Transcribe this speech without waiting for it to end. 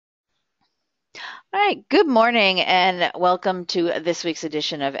All right, good morning and welcome to this week's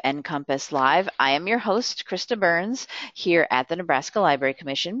edition of NCompass Live. I am your host, Krista Burns, here at the Nebraska Library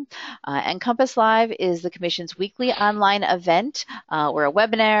Commission. NCompass Live is the Commission's weekly online event. We're a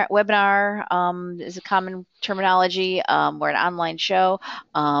webinar is a common terminology. We're an online show,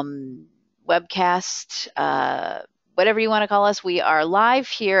 webcast, whatever you want to call us. We are live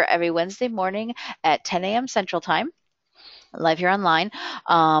here every Wednesday morning at 10 a.m. Central Time, live here online.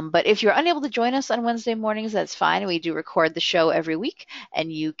 But if you're unable to join us on Wednesday mornings, that's fine. We do record the show every week, and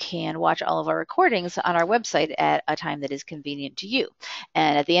you can watch all of our recordings on our website at a time that is convenient to you.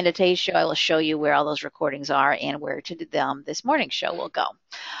 And at the end of today's show, I will show you where all those recordings are and where this morning's show will go.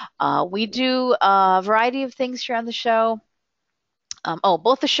 We do a variety of things here on the show.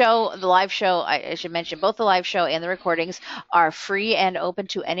 Both the live show, I should mention, both the live show and the recordings are free and open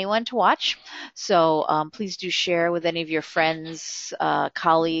to anyone to watch. So please do share with any of your friends,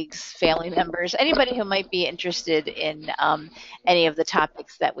 colleagues, family members, anybody who might be interested in any of the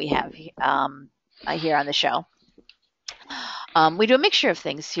topics that we have here on the show. We do a mixture of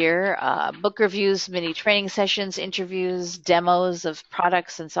things here, book reviews, mini training sessions, interviews, demos of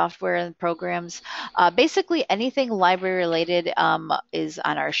products and software and programs. Basically anything library related is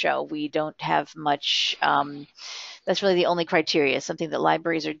on our show. We don't have much, that's really the only criteria, something that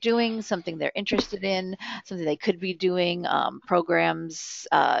libraries are doing, something they're interested in, something they could be doing, programs,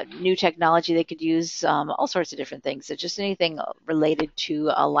 new technology they could use, all sorts of different things. So just anything related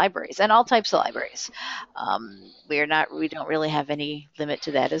to libraries and all types of libraries. We don't really have any limit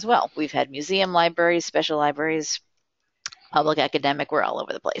to that as well. We've had museum libraries, special libraries, public academic, we're all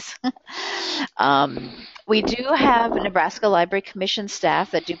over the place. We do have a Nebraska Library Commission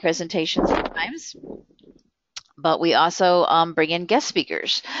staff that do presentations sometimes, but we also bring in guest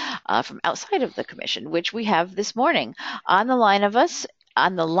speakers from outside of the commission, which we have this morning. On the line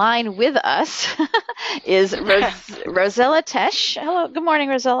with us is Rossella Tesch. Hello, good morning,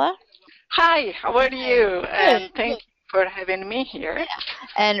 Rossella. Hi, how are you? And thank you for having me here. Yeah.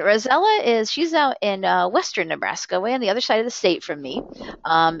 And Rossella she's out in western Nebraska, way on the other side of the state from me.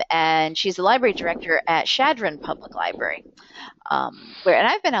 And she's the library director at Chadron Public Library. And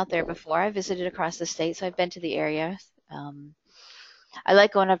I've been out there before. I visited across the state, so I've been to the area. I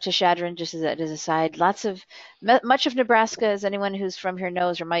like going up to Chadron, just as a side. Much of Nebraska, as anyone who's from here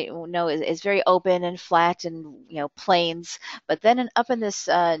knows or might know, is very open and flat and plains. But then up in this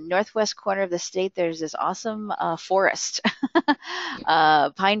northwest corner of the state, there's this awesome forest,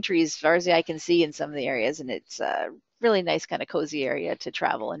 pine trees, as far as the eye can see in some of the areas, and it's really nice, kind of cozy area to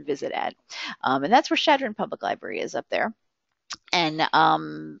travel and visit at. And that's where Chadron Public Library is, up there. And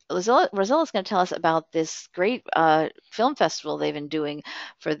Rosella's going to tell us about this great film festival they've been doing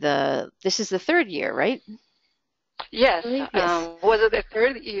this is the third year, right? Yes, was it the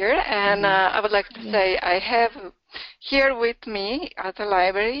third year? And I would like to say I have here with me at the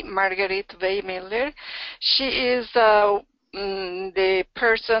library Marguerite Vey-Miller. She is the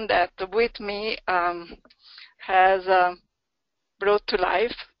person that with me has brought to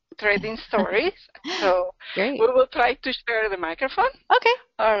life trading stories. So Great. We will try to share the microphone. Okay.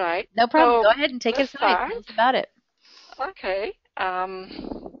 All right. No problem. So go ahead and take it aside. Tell us about it. Okay.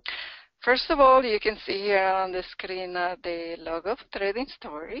 First of all, you can see here on the screen the logo of Trading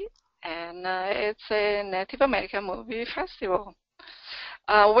Story, and it's a Native American movie festival.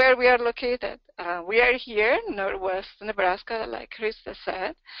 Where we are located. We are here in northwest Nebraska, like Krista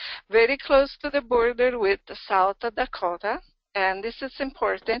said, very close to the border with South Dakota. And this is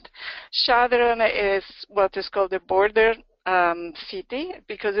important. Chadron is what is called the border city,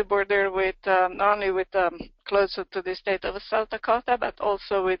 because it borders with not only with closer to the state of South Dakota, but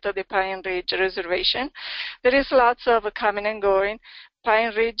also with the Pine Ridge Reservation. There is lots of coming and going.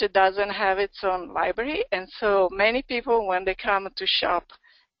 Pine Ridge doesn't have its own library, and so many people, when they come to shop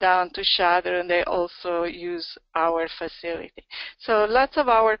down to Chadron, they also use our facility. So lots of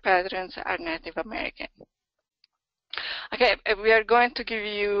our patrons are Native American. Okay, we are going to give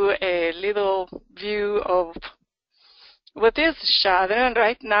you a little view of what is Chadron.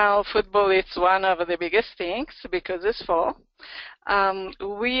 Right now, football is one of the biggest things because it's fall.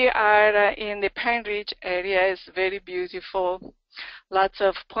 We are in the Pine Ridge area. It's very beautiful. Lots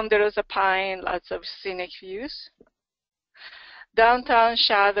of ponderosa pine, lots of scenic views. Downtown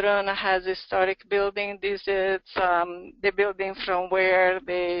Chadron has a historic building. This is the building from where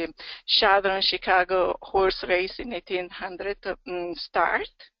the Chadron Chicago horse race in 1800 start.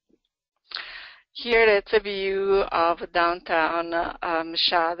 Here it's a view of downtown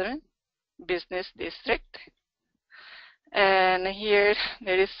Chadron business district. And here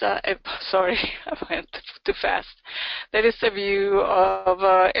there is sorry, I went too fast. There is a view of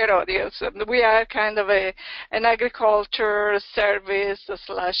Herodias. We are kind of an agriculture service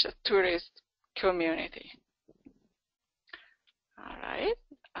 / tourist community. All right.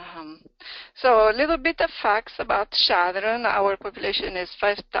 So a little bit of facts about Chadron. Our population is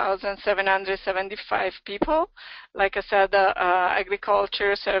 5,775 people. Like I said,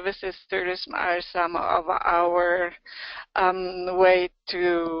 agriculture, services, tourism are some of our way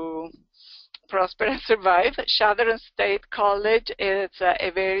to prosper and survive. Chadron State College is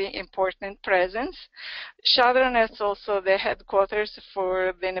a very important presence. Chadron is also the headquarters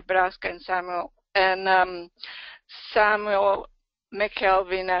for the Nebraska and Samuel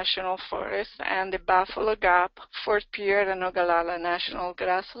McKelvey National Forest and the Buffalo Gap, Fort Pierre, and Ogallala National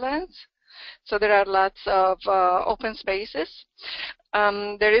Grasslands. So there are lots of open spaces.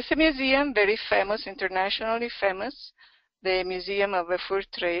 There is a museum, very famous, internationally famous, the Museum of the Fur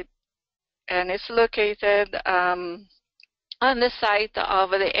Trade, and it's located on the site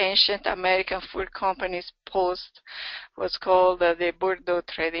of the ancient American Fur Company's post, was called the Bordeaux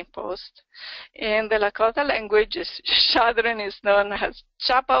Trading Post. In the Lakota language, Chadron is known as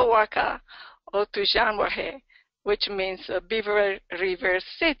Chapawaka or Tujanwahe, which means Beaver River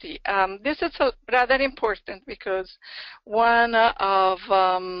City. This is rather important because one of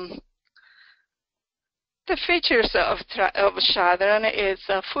the features of Chadron is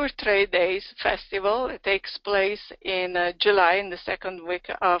a Fur Trade Days festival. It takes place in July, in the second week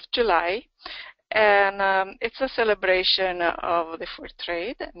of July. And it's a celebration of the fur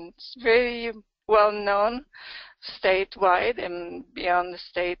trade. And it's very well known statewide and beyond the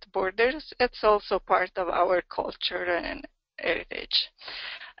state borders. It's also part of our culture and heritage.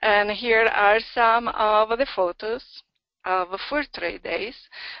 And here are some of the photos of Fur Trade Days.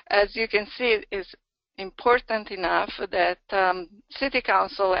 As you can see, it is important enough that City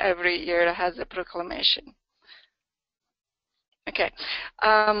Council every year has a proclamation. Okay,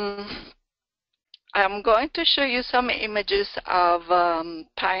 I'm going to show you some images of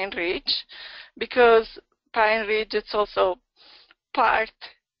Pine Ridge, because Pine Ridge is also part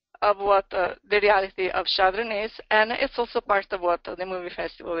of what the reality of Chadron is, and it's also part of what the movie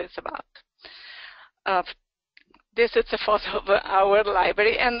festival is about. This is a photo of our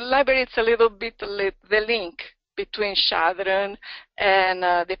library, and library it's a little bit the link between Chadron and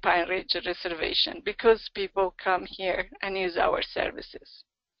the Pine Ridge Reservation, because people come here and use our services.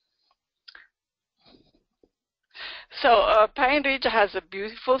 So Pine Ridge has a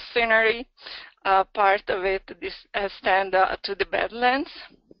beautiful scenery. Part of it extends to the Badlands.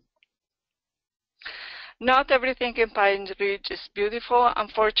 Not everything in Pine Ridge is beautiful.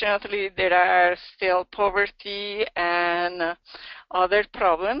 Unfortunately, there are still poverty and other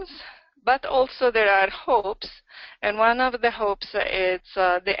problems, but also there are hopes, and one of the hopes is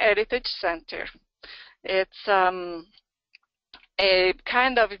the Heritage Center. It's a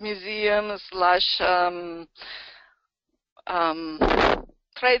kind of museum /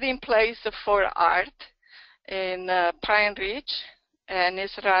 trading place for art in Pine Ridge, and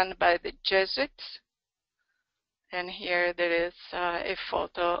it's run by the Jesuits. And here there is a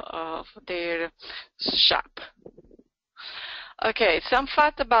photo of their shop. Okay, some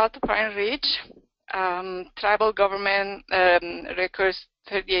fact about Pine Ridge. Tribal government records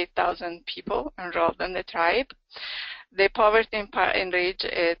 38,000 people enrolled in the tribe. The poverty in Pine Ridge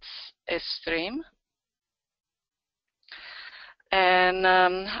is extreme. And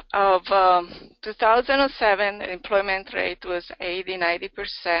of 2007, the employment rate was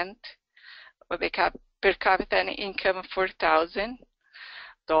 80–90% of the per capita income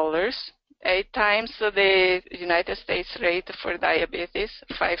 $4,000, 8 times the United States rate for diabetes,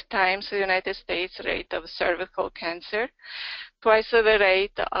 5 times the United States rate of cervical cancer, twice the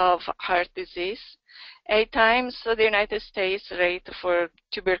rate of heart disease, 8 times the United States rate for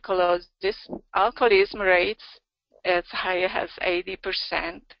tuberculosis, alcoholism rates as high as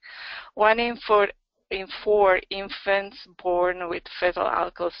 80%, 1 in 4 infants born with fetal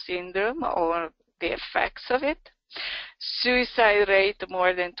alcohol syndrome or the effects of it, suicide rate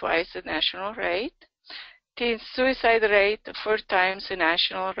more than twice the national rate, teen suicide rate 4 times the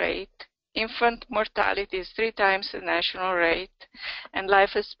national rate, infant mortality is 3 times the national rate, and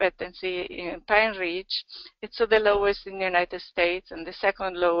life expectancy in Pine Ridge, it's the lowest in the United States and the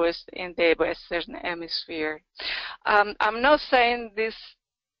second lowest in the Western Hemisphere. I'm not saying these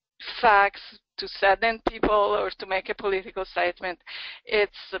facts to sadden people or to make a political statement.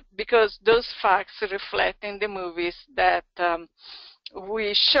 It's because those facts reflect in the movies that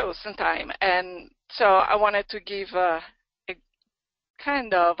we show sometimes. And so I wanted to give a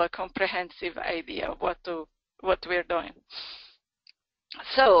kind of a comprehensive idea of what to what we're doing.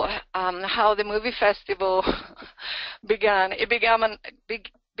 So how the movie festival began. It began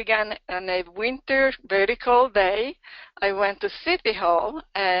on a winter, very cold day. I went to City Hall,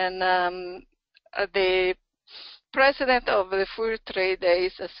 and the president of the Fur Trade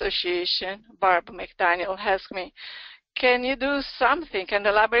Days Association, Barb McDaniel, asked me, can you do something? Can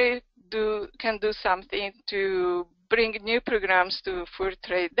the library do something to bring new programs to Fur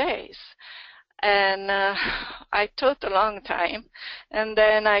Trade Days? And I thought a long time, and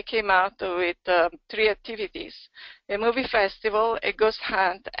then I came out with 3 activities: a movie festival, a ghost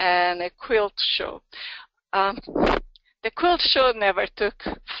hunt, and a quilt show. The quilt show never took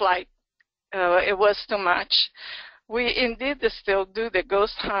flight. It was too much. We indeed still do the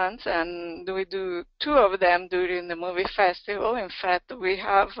ghost hunts, and we do 2 of them during the movie festival. In fact, we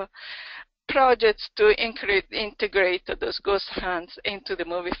have projects to integrate those ghost hunts into the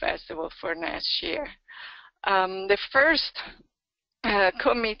movie festival for next year. The first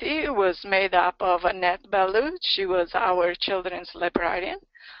committee was made up of Annette Bellew. She was our children's librarian,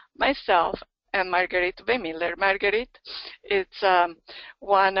 myself, and Marguerite Vey-Miller. Marguerite is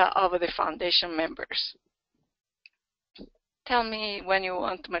one of the foundation members. Tell me when you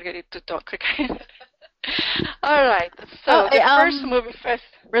want Marguerite to talk again. All right. So the first movie fest.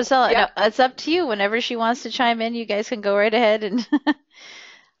 Rossella, yeah. No, it's up to you. Whenever she wants to chime in, you guys can go right ahead and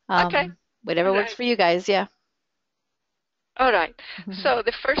okay. Whatever works for you guys. Yeah. All right. So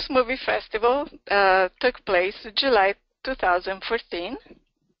the first movie festival took place July 2014.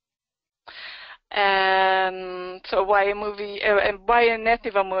 And so why a movie? Why a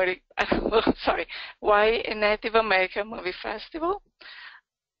Native American? Why a Native American movie festival?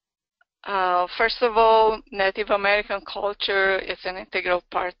 First of all, Native American culture is an integral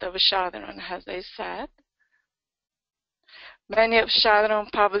part of Chadron, as I said. Many of Chadron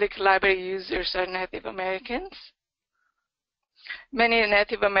Public Library users are Native Americans. Many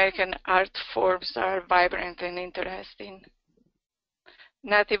Native American art forms are vibrant and interesting.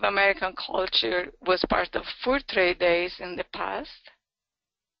 Native American culture was part of Fur Trade Days in the past.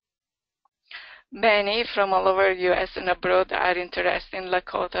 Many from all over the U.S. and abroad are interested in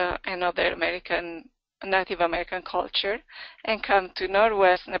Lakota and other Native American culture and come to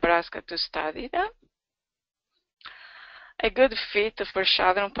Northwest Nebraska to study them. A good fit for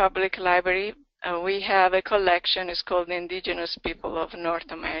Chadron Public Library. We have a collection. It's called Indigenous People of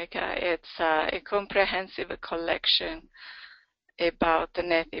North America. It's a comprehensive collection about the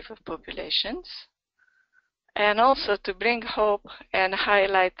native populations, and also to bring hope and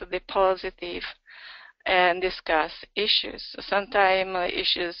highlight the positive and discuss issues. Sometimes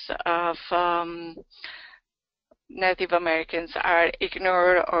issues of Native Americans are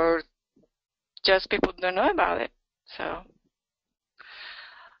ignored or just people don't know about it. So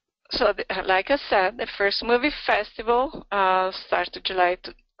like I said, the first movie festival started July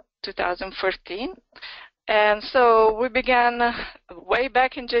 2014. And so we began way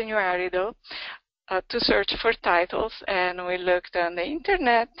back in January, though, to search for titles, and we looked on the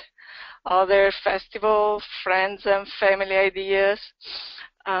internet, other festival, friends and family ideas.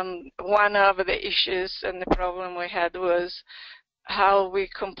 One of the issues and the problem we had was how we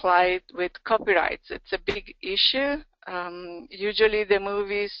complied with copyrights. It's a big issue. Usually the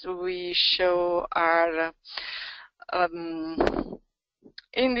movies we show are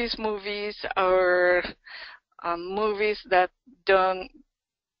in these movies are movies that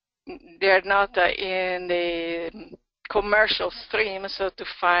they're not in the commercial stream, so to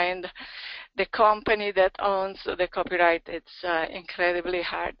find the company that owns the copyright, it's incredibly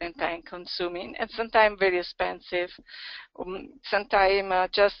hard and time consuming and sometimes very expensive. Sometimes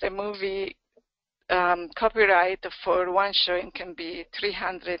just a movie copyright for one showing can be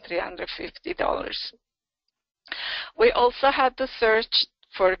 $300, $350. We also had to search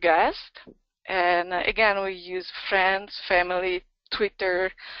for guests, and again we use friends, family, Twitter.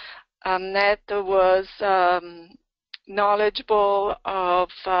 Ned was knowledgeable of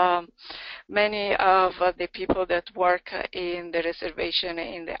many of the people that work in the reservation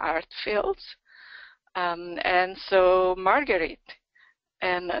in the art fields, and so Marguerite,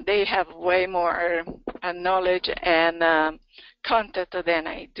 and they have way more knowledge and content than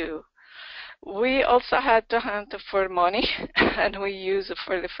I do. We also had to hunt for money, and we used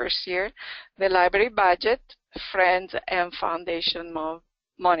for the first year the library budget, friends, and foundation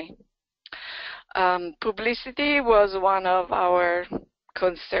money. Publicity was one of our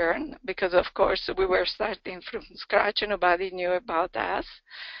concerns because, of course, we were starting from scratch. Nobody knew about us.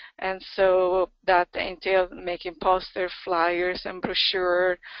 And so that entailed making poster flyers and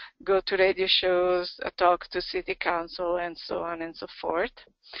brochure, go to radio shows, talk to city council, and so on and so forth.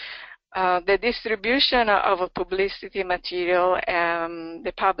 The distribution of publicity material and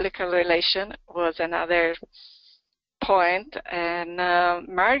the public relation was another point. And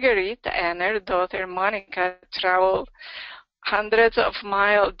Marguerite and her daughter Monica traveled hundreds of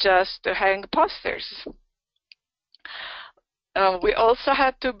miles just to hang posters. We also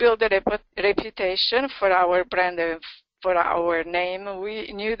had to build a reputation for our brand and for our name.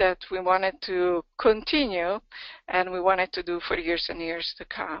 We knew that we wanted to continue, and we wanted to do for years and years to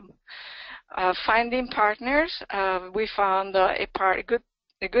come. Finding partners, we found a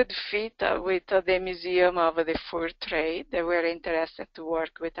good fit with the Museum of the Fur Trade. They were interested to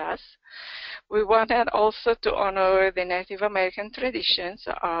work with us. We wanted also to honor the Native American traditions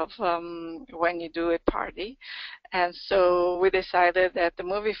of when you do a party. And so we decided that the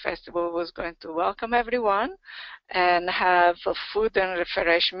movie festival was going to welcome everyone and have food and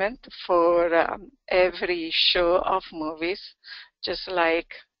refreshment for every show of movies, just like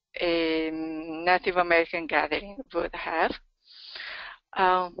a Native American gathering would have.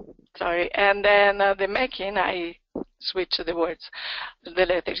 Sorry, and then the making, I switched the words, the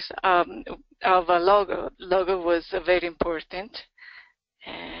letters, of a logo. Logo was very important.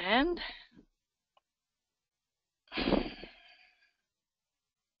 And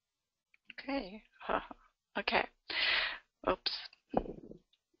okay, oops.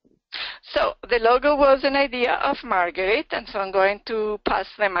 So the logo was an idea of Marguerite, and so I'm going to pass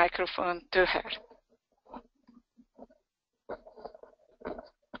the microphone to her.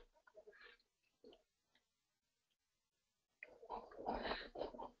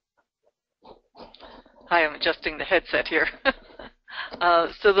 Hi, I'm adjusting the headset here.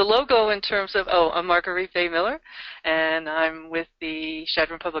 So the logo in terms of, I'm Marguerite Vey-Miller, and I'm with the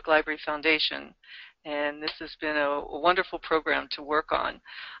Chadron Public Library Foundation. And this has been a wonderful program to work on.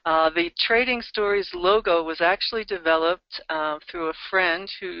 The Trading Stories logo was actually developed through a friend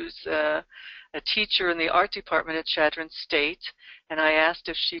who's a teacher in the art department at Chadron State, and I asked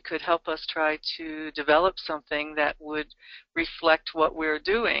if she could help us try to develop something that would reflect what we're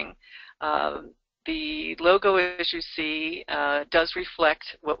doing. The logo, as you see, does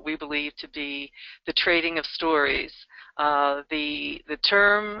reflect what we believe to be the trading of stories. The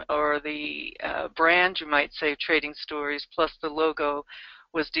term or the brand, you might say, Trading Stories, plus the logo,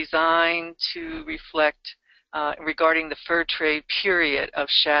 was designed to reflect regarding the fur trade period of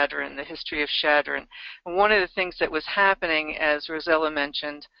Chadron, the history of Chadron. And one of the things that was happening, as Rossella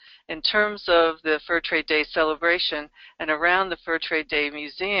mentioned, in terms of the Fur Trade Day celebration and around the Fur Trade Day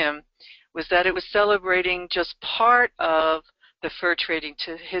Museum, was that it was celebrating just part of the fur trading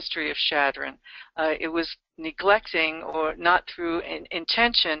history of Chadron. It was neglecting, or not through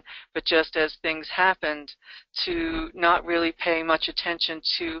intention, but just as things happened, to not really pay much attention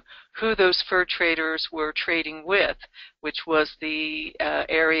to who those fur traders were trading with, which was the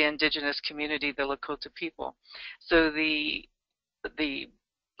area indigenous community, the Lakota people. So the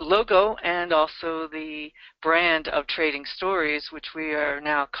logo and also the brand of Trading Stories, which we are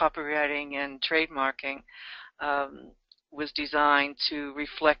now copywriting and trademarking, was designed to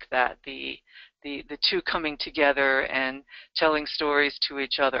reflect that, the two coming together and telling stories to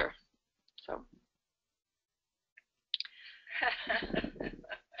each other. So,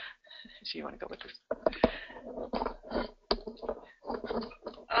 so you want to go with this?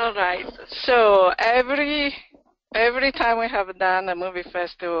 All right. So every time we have done a movie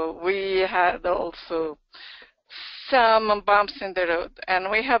festival, we had also some bumps in the road, and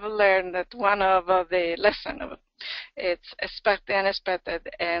we have learned that one of the lessons, it's expect the unexpected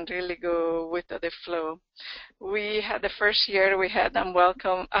and really go with the flow. We had the first year we had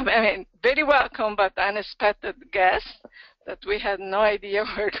very welcome but unexpected guests that we had no idea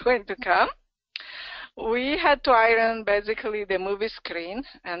were going to come. We had to iron basically the movie screen,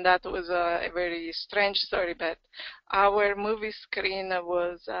 and that was a very strange story, but our movie screen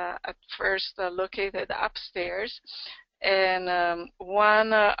was at first located upstairs, and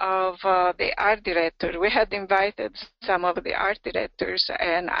one of the art directors, we had invited some of the art directors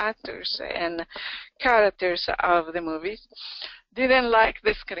and actors and characters of the movies, didn't like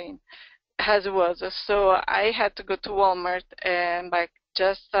the screen as it was, so I had to go to Walmart and buy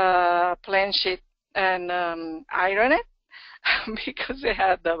just a plain sheet and iron it because it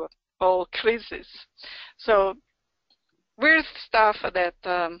had all creases. So weird stuff that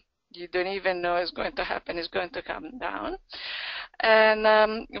you don't even know is going to happen, is going to come down.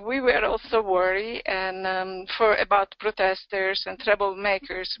 And we were also worried about protesters and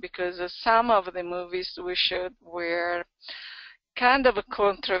troublemakers, because some of the movies we showed were kind of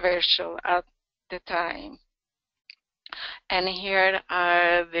controversial at the time. And here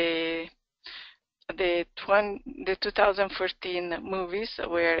are the the 2014 movies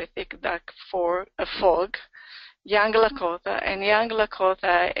were Thick Dark Fog, Young Lakota, and Young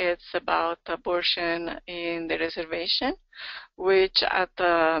Lakota, it's about abortion in the reservation, which at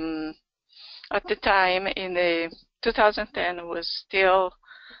the time in the 2010 was still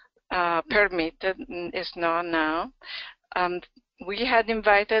permitted, is not now. We had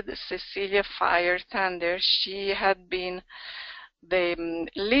invited Cecilia Fire Thunder. She had been the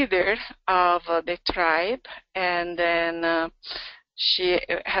leader of the tribe, and then she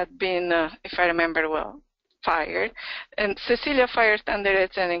had been, if I remember well, fired. And Cecilia Fire Thunder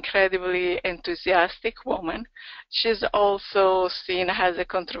is an incredibly enthusiastic woman. She's also seen as a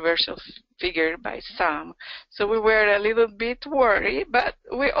controversial figure by some. So we were a little bit worried, but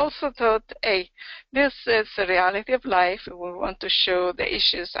we also thought, hey, this is the reality of life. We want to show the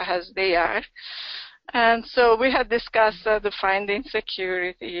issues as they are. And so we had discussed the finding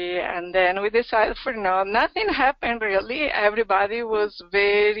security, and then we decided for no, nothing happened really. Everybody was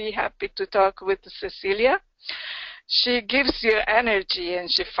very happy to talk with Cecilia. She gives you energy and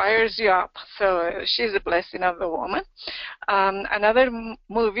she fires you up. So she's a blessing of a woman. Another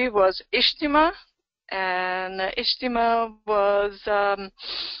movie was Ishtima, and Ishtima was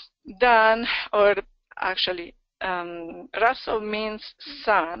done, or actually, Russell means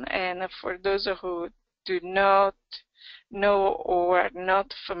son, and for those who do not know or are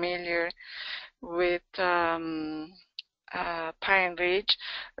not familiar with Pine Ridge,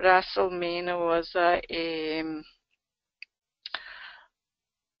 Russell Mean was an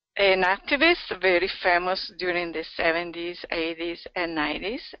activist, very famous during the 70s, 80s, and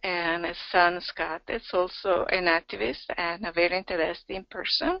 90s, and his son Scott is also an activist and a very interesting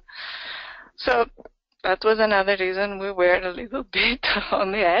person. So that was another reason we were a little bit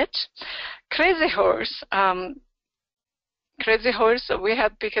on the edge. Crazy Horse. Crazy Horse, we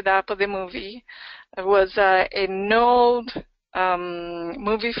had picked up the movie. It was an old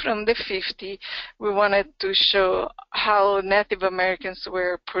movie from the 50s. We wanted to show how Native Americans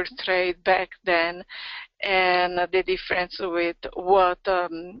were portrayed back then, and the difference with what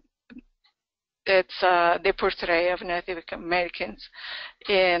it's the portrayal of Native Americans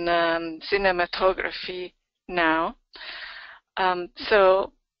in cinematography now.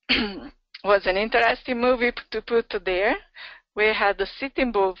 So was an interesting movie to put there. We had the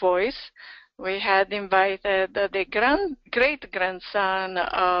Sitting Bull voice. We had invited the great-grandson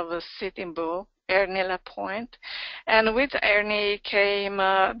of Sitting Bull, Ernie LaPointe, and with Ernie came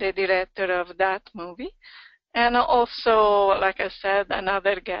the director of that movie, and also, like I said,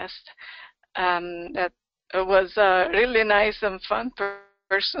 another guest that was a really nice and fun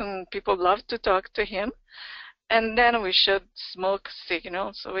person. People loved to talk to him. And then we showed Smoke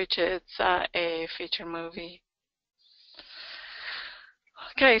Signals, which is a feature movie.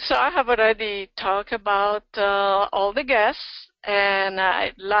 Okay, so I have already talked about all the guests, and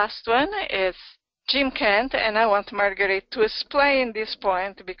last one is Jim Kent, and I want Marguerite to explain this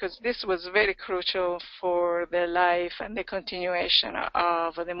point because this was very crucial for the life and the continuation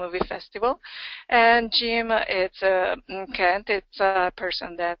of the movie festival. And Jim, Kent, it's a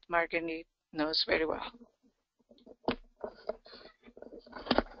person that Marguerite knows very well.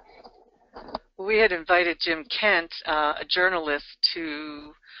 We had invited Jim Kent, a journalist,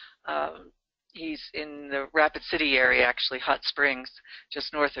 to, he's in the Rapid City area, actually, Hot Springs,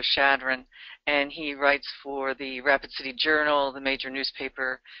 just north of Chadron, and he writes for the Rapid City Journal, the major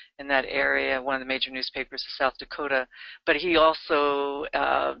newspaper in that area, one of the major newspapers of South Dakota, but he also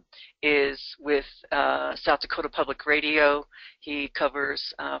is with South Dakota Public Radio. He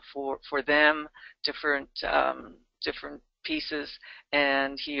covers for them different pieces,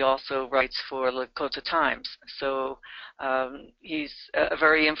 and he also writes for Lakota Times. So he's a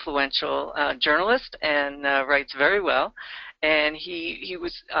very influential journalist and writes very well. And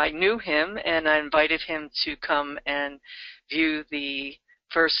I knew him, and I invited him to come and view the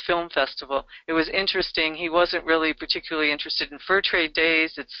first film festival. It was interesting. He wasn't really particularly interested in Fur Trade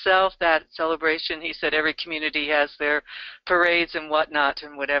Days itself, that celebration. He said every community has their parades and whatnot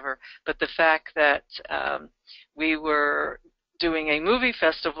and whatever. But the fact that we were doing a movie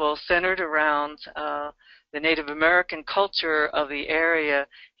festival centered around the Native American culture of the area,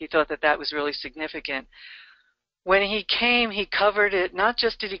 he thought that that was really significant. When he came, he covered it. Not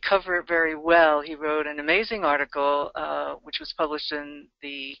just did he cover it very well, he wrote an amazing article, which was published in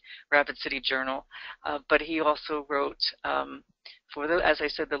the Rapid City Journal, but he also wrote for, as I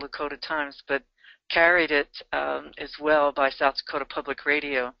said, the Lakota Times. But carried it as well by South Dakota Public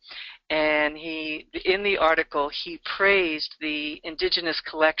Radio. And in the article, he praised the indigenous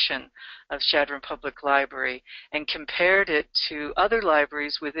collection of Chadron Public Library and compared it to other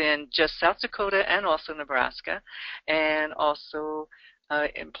libraries within just South Dakota and also Nebraska, and also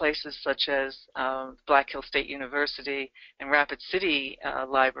in places such as Black Hill State University and Rapid City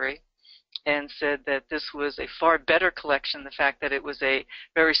Library, and said that this was a far better collection, the fact that it was a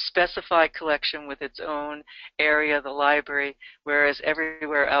very specified collection with its own area of the library, whereas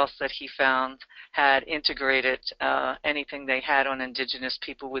everywhere else that he found had integrated anything they had on indigenous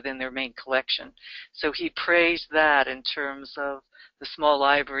people within their main collection. So he praised that in terms of the small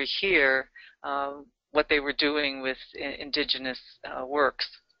library here, what they were doing with indigenous works.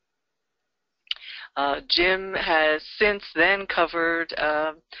 Jim has since then covered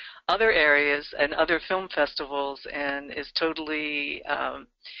other areas and other film festivals and is totally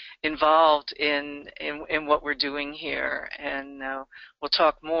involved in what we're doing here. And we'll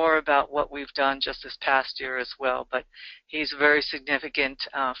talk more about what we've done just this past year as well. But he's very significant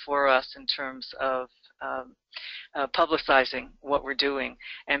for us in terms of publicizing what we're doing.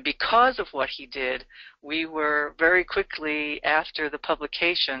 And because of what he did, we were very quickly after the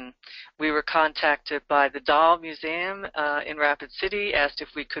publication, we were contacted by the Doll Museum in Rapid City, asked if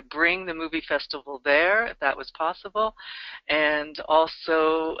we could bring the movie festival there, if that was possible, and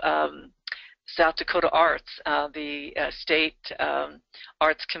also South Dakota Arts, the State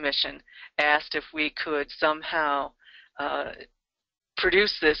Arts Commission, asked if we could somehow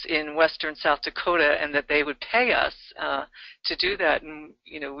produce this in western South Dakota and that they would pay us to do that. And,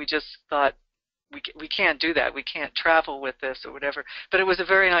 you know, we just thought, we can't do that. We can't travel with this or whatever. But it was a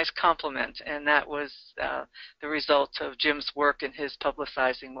very nice compliment, and that was the result of Jim's work and his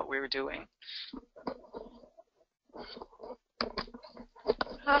publicizing what we were doing.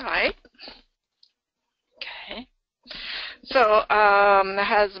 All right. Okay. So,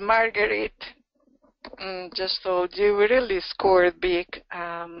 has Marguerite just told you, we really scored big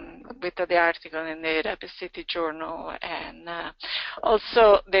with the article in the Rapid City Journal, and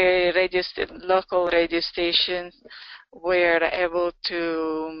also the local radio stations were able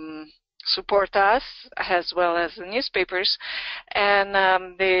to support us, as well as the newspapers. And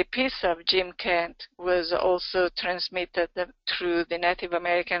the piece of Jim Kent was also transmitted through the Native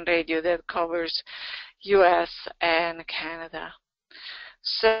American radio that covers U.S. and Canada.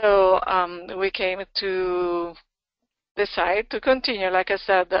 So we came to decide to continue. Like I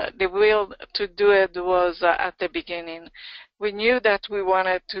said, the will to do it was at the beginning. We knew that we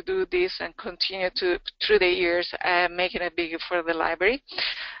wanted to do this and continue to through the years and making it bigger for the library.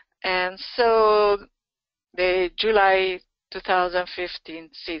 And so the July 2015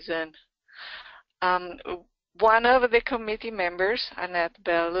 season, one of the committee members, Annette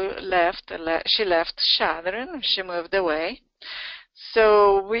Bellew, she left Chadron. She moved away.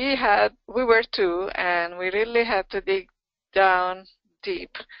 So we were two, and we really had to dig down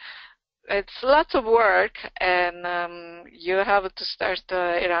deep. It's lots of work, and you have to start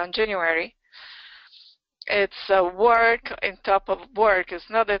around January. It's work on top of work. It's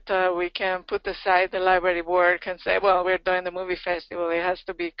not that we can put aside the library work and say, well, we're doing the movie festival. It has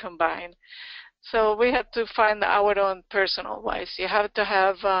to be combined. So we had to find our own personal ways. You have to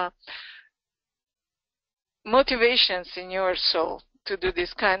have motivations in your soul to do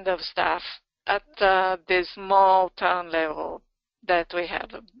this kind of stuff at the small town level that we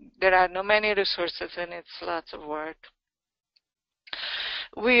have. There are no many resources, and it's lots of work.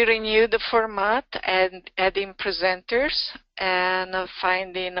 We renewed the format and adding presenters and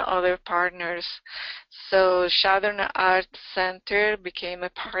finding other partners. So Chadron Art Center became a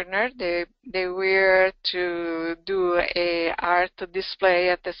partner. They were to do a art display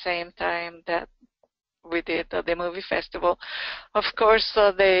at the same time that we did the movie festival. Of course,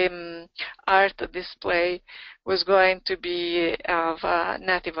 the art display was going to be of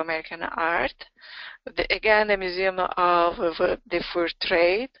Native American art. Again, the Museum of the Fur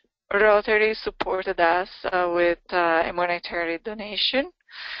Trade. Rotary supported us with a monetary donation.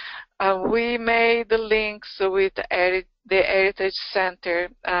 We made the links with the Heritage Center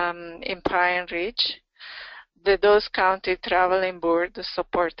in Pine Ridge. The Dawes County Traveling Board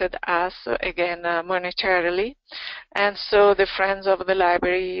supported us, again, monetarily. And so the Friends of the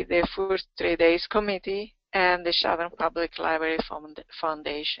Library, the Fur Trade Days Committee, and the Chadron Public Library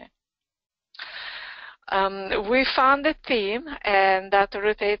Foundation. We found a theme, and that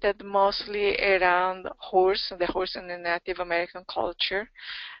rotated mostly around the horse in the Native American culture.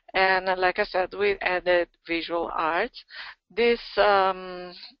 And like I said, we added visual arts. This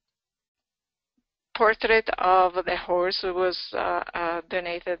portrait of the horse was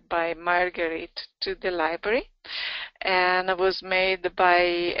donated by Marguerite to the library, and it was made by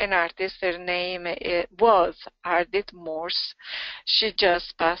an artist. Her name was Ardith Morse. She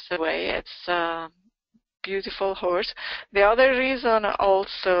just passed away. It's a beautiful horse. The other reason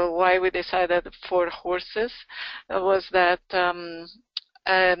also why we decided for horses was that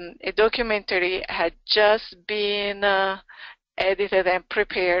a documentary had just been edited and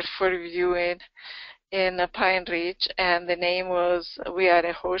prepared for viewing in Pine Ridge, and the name was We Are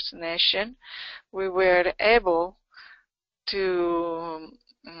a Horse Nation. We were able to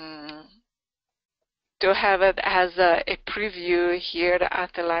have it as a preview here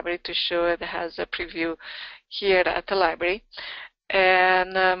at the library, to show it as a preview here at the library,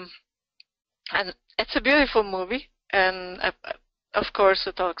 and it's a beautiful movie, and of course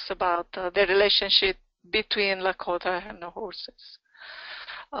it talks about the relationship between Lakota and the horses.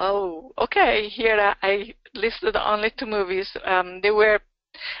 Oh, okay. Here I listed only 2 movies. They were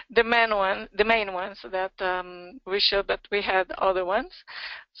the main ones that we showed, but we had other ones.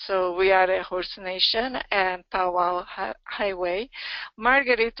 So We Are a Horse Nation and Powwow Highway.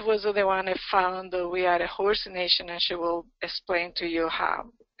 Marguerite was the one who found We Are a Horse Nation, and she will explain to you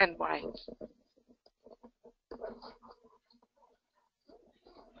how and why.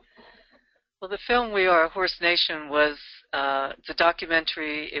 Well, the film We Are a Horse Nation was it's a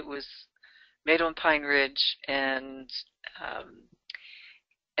documentary. It was made on Pine Ridge, and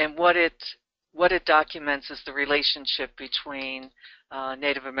what it documents is the relationship between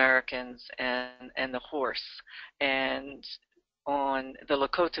Native Americans and the horse. And on the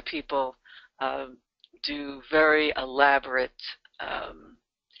Lakota people do very elaborate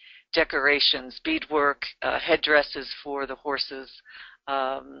decorations, beadwork, headdresses for the horses.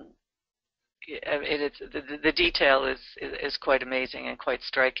 The detail is quite amazing and quite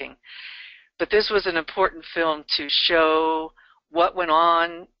striking. But this was an important film to show what went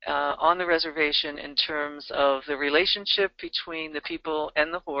on the reservation in terms of the relationship between the people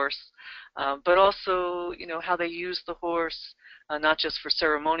and the horse, but also, how they use the horse, not just for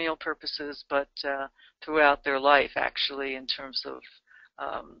ceremonial purposes, but throughout their life, actually, in terms of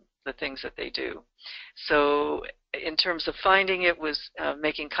the things that they do. So in terms of finding it was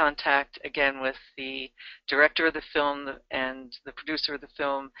making contact again with the director of the film and the producer of the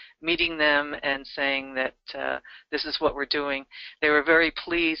film, meeting them and saying that this is what we're doing. They were very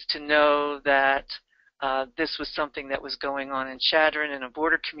pleased to know that this was something that was going on in Chadron, in a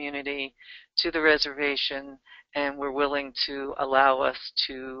border community to the reservation, and were willing to allow us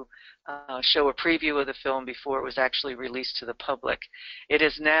to show a preview of the film before it was actually released to the public. It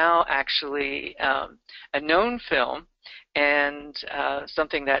is now actually a known film, and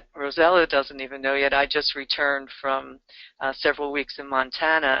something that Rossella doesn't even know yet. I just returned from several weeks in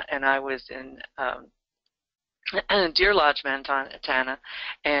Montana, and I was in Deer Lodge, Montana,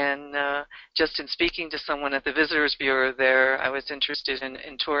 and just in speaking to someone at the Visitors Bureau there, I was interested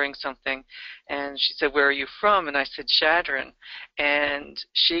in touring something, and she said, "Where are you from?" And I said, "Chadron." And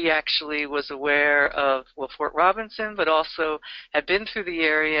she actually was aware of, well, Fort Robinson, but also had been through the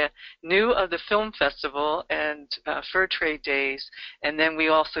area, knew of the film festival and fur trade days, and then we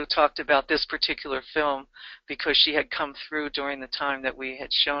also talked about this particular film because she had come through during the time that we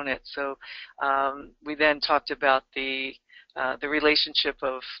had shown it. So we then talked about the relationship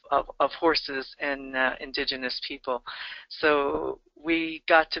of horses and indigenous people. So we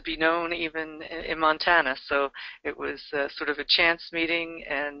got to be known even in Montana. So it was sort of a chance meeting,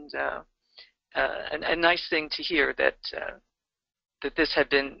 and a nice thing to hear that that this had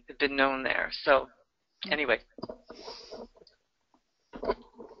been known there. So anyway.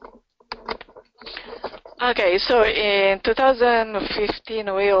 Okay, so in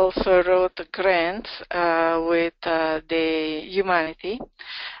 2015 we also wrote grants with the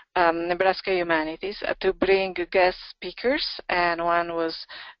Nebraska Humanities to bring guest speakers, and one was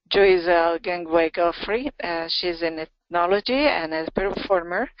Joyzel Gangway Goffrey. She's an ethnology and a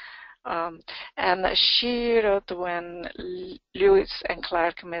performer, and she wrote when Lewis and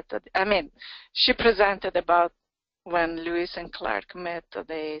Clark met. She presented about when Lewis and Clark met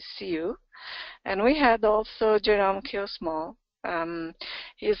the Sioux. And we had also Jerome Kiosmall.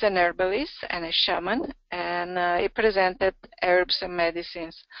 He's an herbalist and a shaman, and he presented herbs and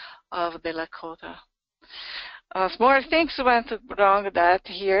medicines of the Lakota. More things went wrong that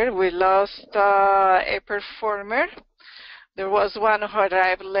year. We lost a performer. There was one who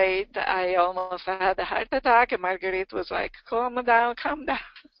arrived late. I almost had a heart attack, and Marguerite was like, calm down, calm down.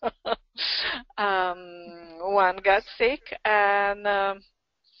 One got sick, and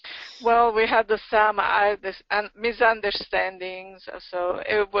well, we had some misunderstandings, so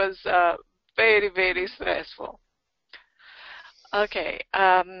it was very, very stressful. Okay,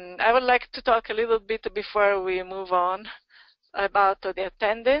 I would like to talk a little bit before we move on about the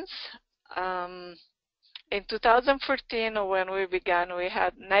attendance. In 2014, when we began, we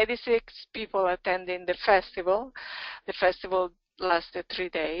had 96 people attending the festival. The festival lasted 3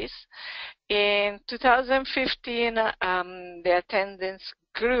 days. In 2015, the attendance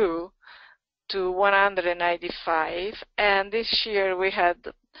grew to 195, and this year we had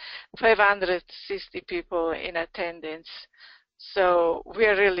 560 people in attendance. So we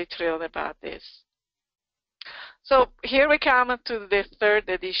are really thrilled about this. So here we come to the third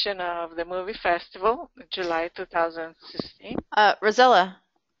edition of the movie festival, July 2016. Rossella,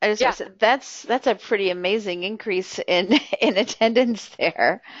 I just Yeah. said that's a pretty amazing increase in in attendance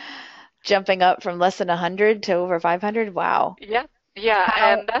there, jumping up from less than 100 to over 500. Wow. Yeah, How?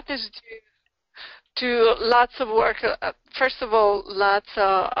 and that is due to lots of work. First of all, lots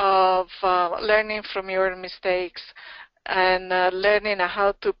of learning from your mistakes, and learning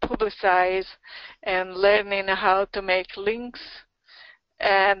how to publicize, and learning how to make links,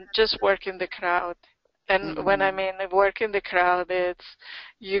 and just work in the crowd. And when I mean work in the crowd, it's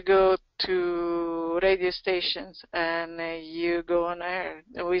you go to radio stations and you go on air.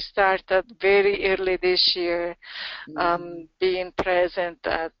 We started very early this year, being present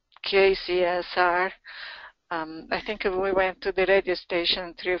at KCSR. I think we went to the radio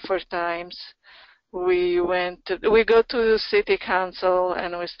station 3 or 4 times. We go to city council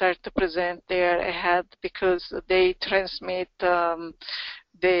and we start to present there ahead because they transmit the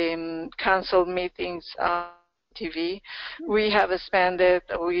council meetings on TV. We have expanded.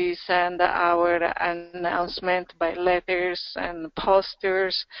 We send our announcement by letters and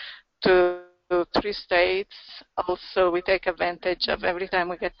posters to 3 states. Also, we take advantage of every time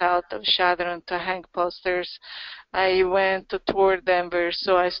we get out of Chadron to hang posters. I went to tour Denver,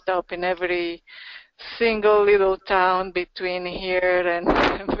 so I stop in every single little town between here and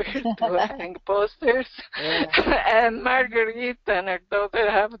Denver to hang posters. And Marguerite and her daughter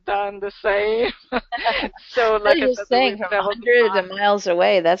have done the same. So, like I said, saying, from hundreds of miles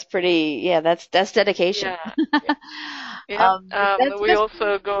away, that's pretty. Yeah, that's dedication. Yeah. We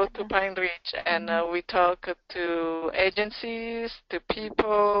also go to Pine Ridge and we talk to agencies, to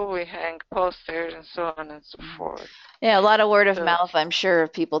people. We hang posters and so on and so forth. Yeah, a lot of word of mouth, I'm sure,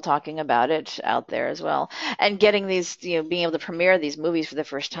 of people talking about it out there as well, and getting these, being able to premiere these movies for the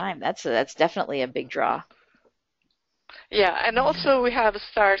first time. That's definitely a big draw. Yeah, and also we have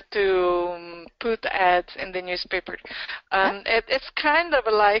started to put ads in the newspaper. It's kind of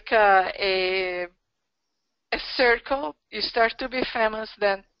like a circle. You start to be famous,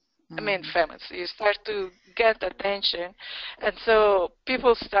 then famous. You start to get attention, and so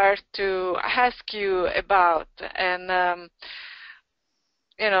people start to ask you about, and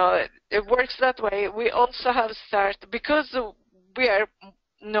it works that way. We also have started, because we are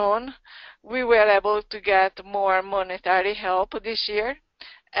known, we were able to get more monetary help this year,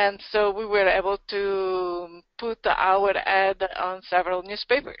 and so we were able to put our ad on several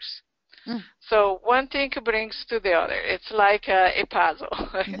newspapers. So one thing brings to the other. It's like a puzzle.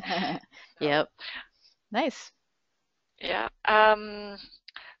 Yep. Nice. Yeah.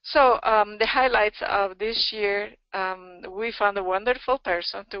 So the highlights of this year, we found a wonderful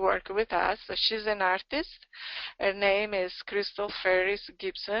person to work with us. So she's an artist. Her name is Crystal Ferris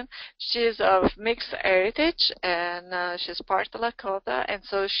Gibson. She's of mixed heritage, and she's part Lakota, and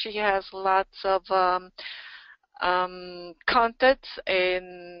so she has lots of contacts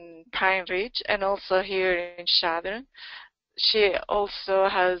in Pine Ridge and also here in Chadron. She also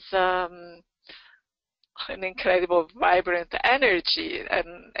has an incredible, vibrant energy,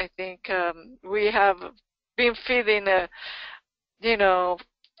 and I think we have been feeding,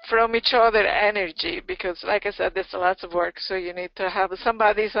 from each other energy, because, like I said, there's lots of work, so you need to have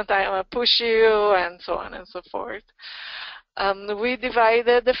somebody sometimes push you and so on and so forth. We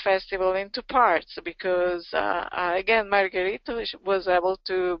divided the festival into parts because, again, Marguerite was able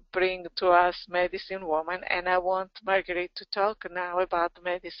to bring to us Medicine Woman, and I want Marguerite to talk now about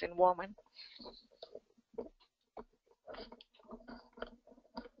Medicine Woman.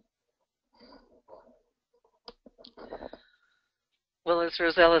 Well, as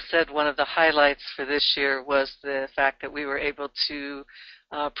Rossella said, one of the highlights for this year was the fact that we were able to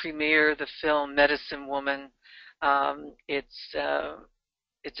premiere the film Medicine Woman. It's a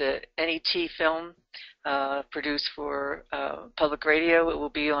NET film produced for public radio. It will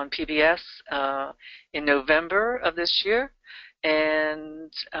be on PBS in November of this year,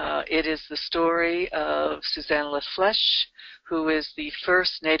 and it is the story of Suzanne Flesche, who is the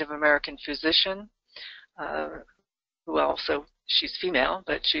first Native American physician, who also she's female,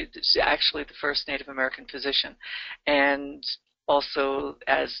 but she's actually the first Native American physician. And also,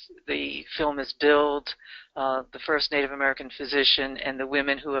 as the film is billed, the first Native American physician and the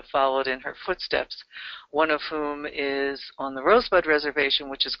women who have followed in her footsteps, one of whom is on the Rosebud Reservation,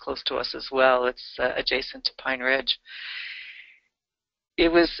 which is close to us as well. It's adjacent to Pine Ridge.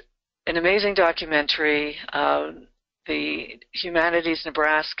 It was an amazing documentary. The Humanities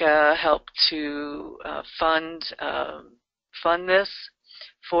Nebraska helped to fund this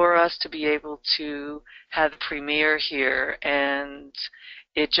for us to be able to have the premiere here, and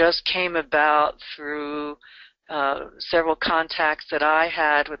it just came about through several contacts that I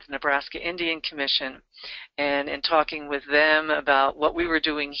had with the Nebraska Indian Commission, and in talking with them about what we were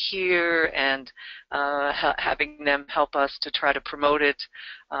doing here and having them help us to try to promote it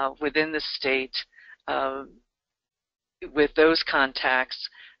within the state. With those contacts,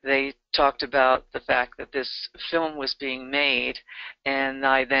 they talked about the fact that this film was being made, and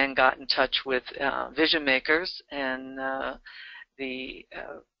I then got in touch with Vision Makers and the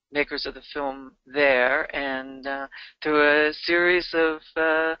makers of the film there, and through a series of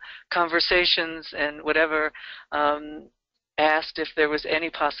conversations and whatever, asked if there was any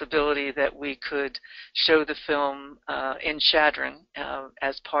possibility that we could show the film in Chadron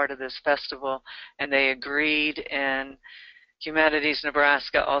as part of this festival, and they agreed, and Humanities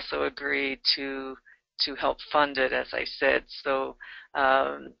Nebraska also agreed to help fund it, as I said. So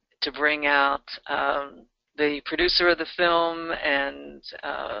to bring out the producer of the film and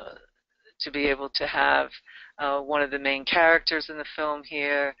to be able to have one of the main characters in the film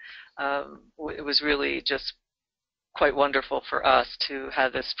here, it was really just quite wonderful for us to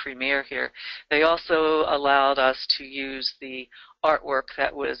have this premiere here. They also allowed us to use the artwork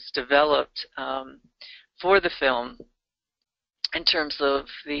that was developed for the film in terms of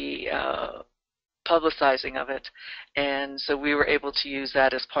the publicizing of it, and so we were able to use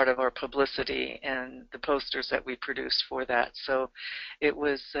that as part of our publicity and the posters that we produced for that. So it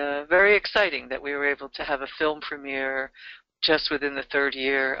was very exciting that we were able to have a film premiere just within the third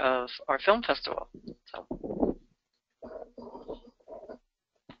year of our film festival. So.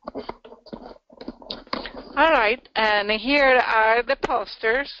 All right, and here are the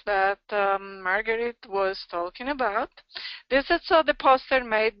posters that Marguerite was talking about. This is the poster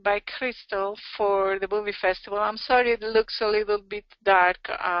made by Crystal for the movie festival. I'm sorry it looks a little bit dark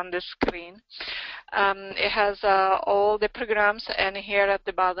on the screen. It has all the programs, and here at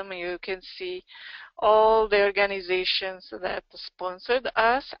the bottom you can see all the organizations that sponsored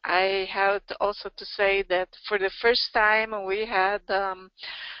us. I have also to say that for the first time we had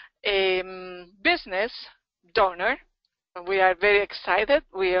a business donor. We are very excited.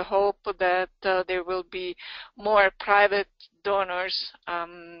 We hope that there will be more private donors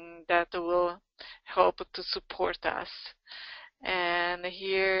that will help to support us. And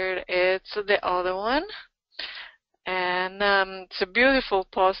here it's the other one. And it's a beautiful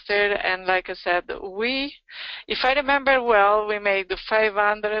poster, and like I said, if I remember well, we made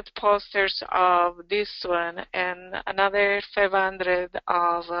 500 posters of this one and another 500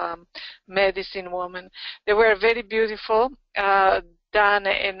 of Medicine Woman. They were very beautiful, done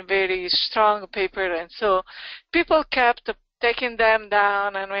in very strong paper, and so people kept taking them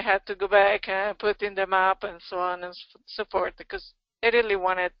down, and we had to go back and putting them up and so on and so forth, because they really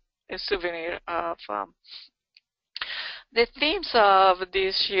wanted a souvenir of the themes of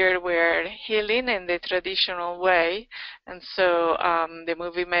this year were healing in the traditional way, and so the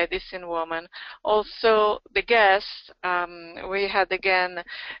movie Medicine Woman. Also, the guests, we had again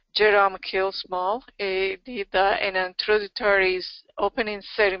Jerome Kilsmall. He did an introductory opening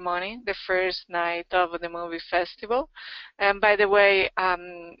ceremony the first night of the movie festival. And by the way,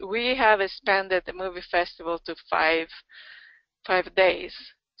 we have expanded the movie festival to five days.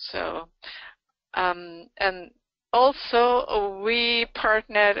 So, and also, we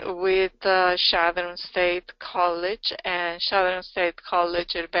partnered with Chadron State College and Chadron State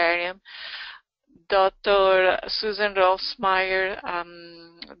College Herbarium. Dr. Susan Rolfsmeyer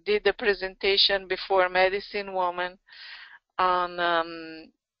did the presentation before Medicine Woman on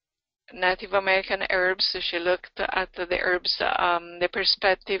Native American herbs. So she looked at the herbs, the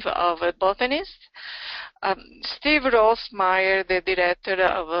perspective of a botanist. Steve Rolfsmeyer, the director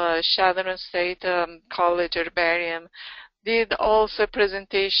of Chadron State College Herbarium, did also a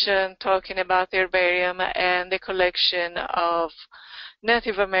presentation talking about the herbarium and the collection of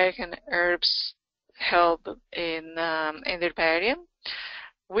Native American herbs held in the herbarium.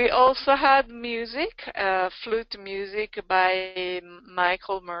 We also had music, flute music by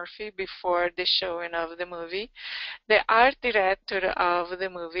Michael Murphy before the showing of the movie. The art director of the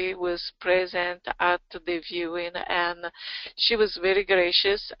movie was present at the viewing, and she was very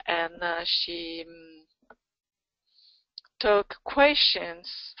gracious, and she took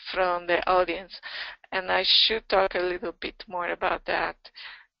questions from the audience, and I should talk a little bit more about that.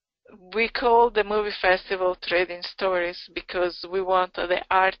 We call the movie festival Trading Stories because we want the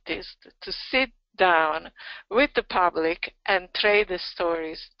artists to sit down with the public and trade the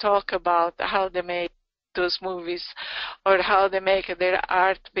stories, talk about how they make those movies or how they make their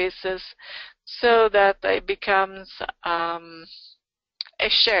art pieces, so that it becomes a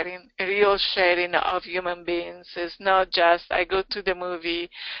sharing, a real sharing of human beings. It's not just I go to the movie,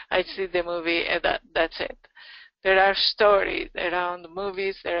 I see the movie, and that's it. There are stories around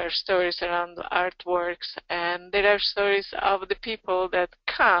movies, there are stories around artworks, and there are stories of the people that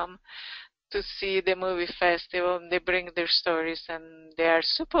come to see the movie festival, and they bring their stories, and they are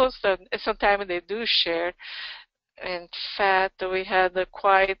supposed to, sometimes they do share. In fact, we had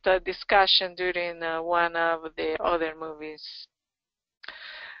quite a discussion during one of the other movies.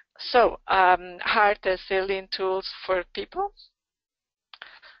 So, art as healing tools for people.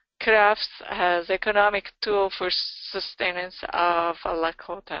 Crafts as economic tool for sustenance of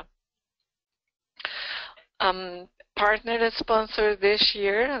Lakota. Partner and sponsor this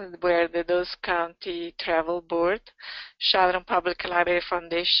year were the Dose County Travel Board, Chadron Public Library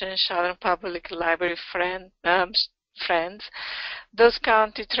Foundation, Chadron Public Library Friends, Dose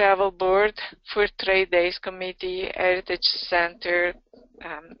County Travel Board, for 3 Days Committee, Heritage Center,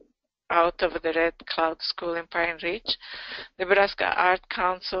 out of the Red Cloud School in Pine Ridge, Nebraska Art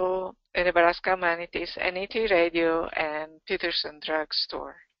Council, Nebraska Humanities, NET Radio, and Peterson Drug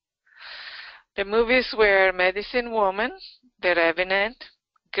Store. The movies were Medicine Woman, The Revenant,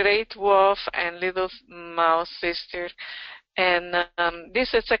 Great Wolf, and Little Mouse Sister. And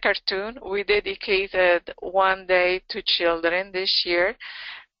this is a cartoon. We dedicated one day to children this year.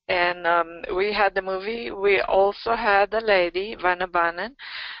 And we had the movie. We also had a lady, Vanna Bannon.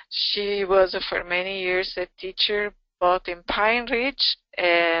 She was for many years a teacher both in Pine Ridge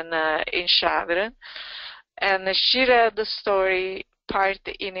and in Chadron. And she read the story part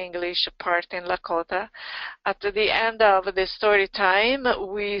in English, part in Lakota. At the end of the story time,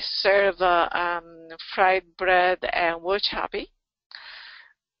 we serve fried bread and watch happy.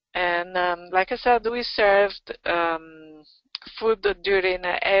 And like I said, we served food during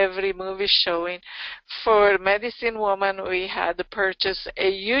every movie showing. For Medicine Woman, we had purchased a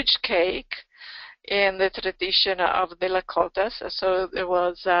huge cake in the tradition of the Lakotas. So there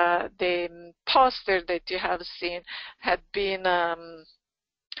was the poster that you have seen had been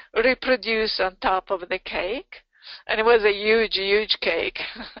reproduced on top of the cake. And it was a huge, huge cake.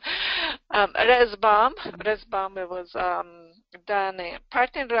 Resbaum was done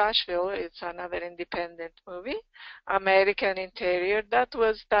part in Rushville. It's another independent movie. American Interior, that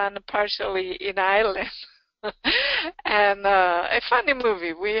was done partially in Ireland. And a funny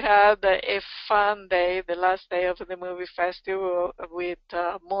movie. We had a fun day, the last day of the movie festival, with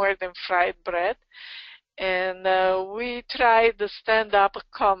more than fried bread. And we tried the stand-up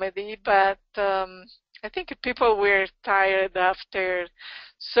comedy, but I think people were tired after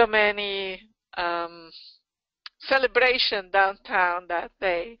so many celebration downtown that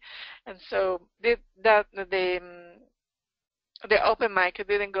day, and so the open mic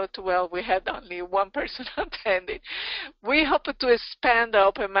didn't go too well. We had only one person attending. We hope to expand the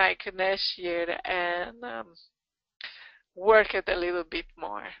open mic next year and work it a little bit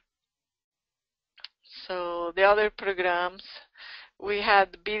more. So the other programs, we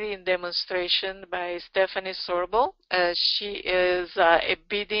had beading demonstration by Stephanie Sorbel. She is a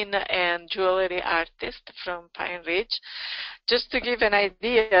beading and jewelry artist from Pine Ridge. Just to give an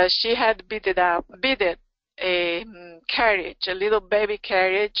idea, she had beaded a carriage, a little baby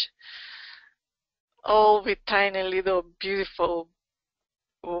carriage, all with tiny little beautiful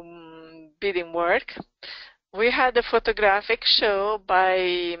beading work. We had a photographic show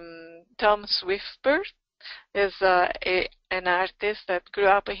by Tom Swiftbird. Is an artist that grew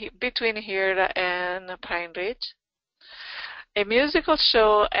up between here and Pine Ridge. A musical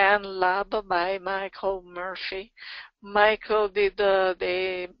show and lab by Michael Murphy. Michael did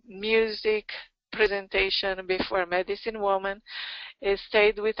the music presentation before Medicine Woman. He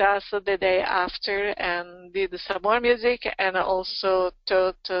stayed with us the day after and did some more music, and also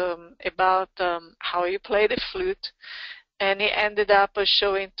taught about how you play the flute. And he ended up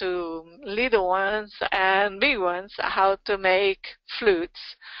showing to little ones and big ones how to make flutes.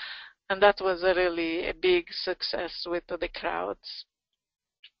 And that was really a big success with the crowds.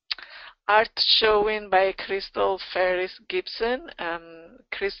 art showing by Crystal Ferris Gibson.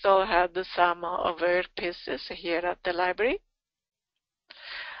 Crystal had some of her pieces here at the library.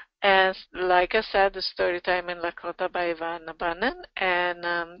 And like I said, the story time in Lakota by Van Bannon. And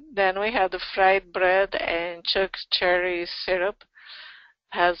then we had the fried bread and choke cherry syrup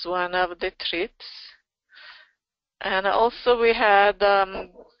as one of the treats. And also we had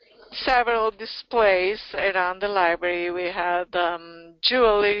several displays around the library. We had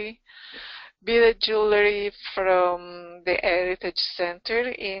jewelry, beaded jewelry from the Heritage Center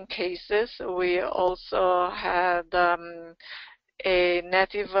in cases. We also had a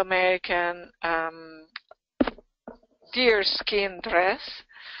Native American deer skin dress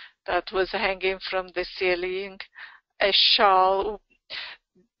that was hanging from the ceiling, a shawl.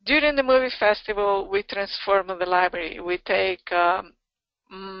 During the movie festival, we transform the library. We take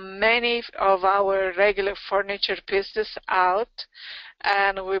many of our regular furniture pieces out,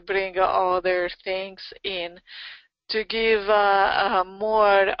 and we bring other things in to give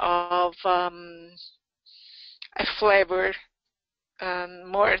more of a flavor and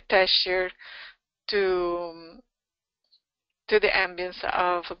more texture to the ambience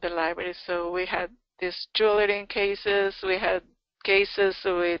of the library. So we had these jewelry in cases, we had cases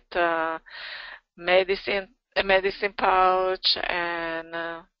with a medicine pouch, and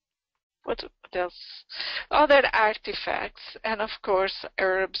what else? Other artifacts, and of course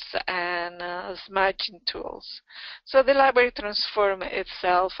herbs and smudging tools. So the library transformed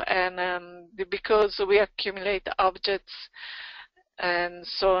itself, and because we accumulate objects and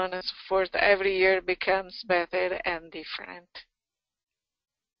so on and so forth, every year becomes better and different.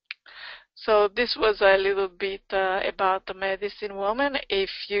 So this was a little bit about the Medicine Woman. If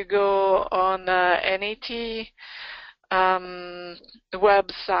you go on NET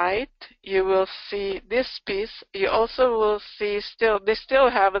website, you will see this piece. You also will see they still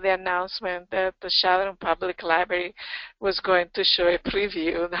have the announcement that the Chadron Public Library was going to show a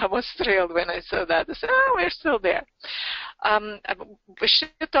preview. And I was thrilled when I saw that. I said, oh, we're still there. We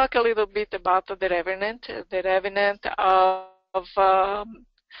should talk a little bit about The Revenant. The Revenant of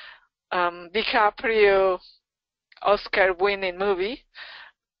DiCaprio Oscar-winning movie.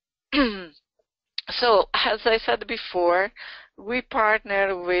 So, as I said before, we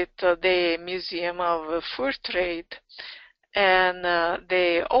partner with the Museum of Fur Trade, and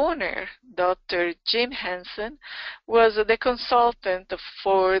the owner, Dr. Jim Henson, was the consultant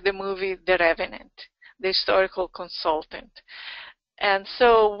for the movie The Revenant, the historical consultant. And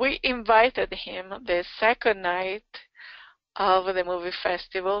so we invited him the second night of the movie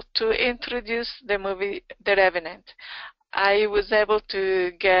festival to introduce the movie The Revenant. I was able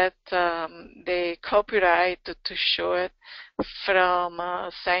to get the copyright to show it from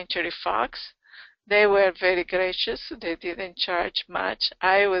Century Fox. They were very gracious. They didn't charge much.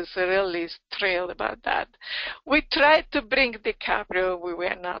 I was really thrilled about that. We tried to bring DiCaprio. We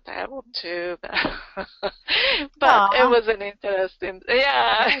were not able to. But it was an interesting,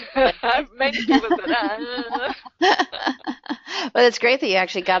 yeah. Many people said, But it's great that you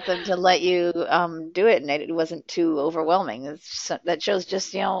actually got them to let you do it, and it wasn't too overwhelming. That shows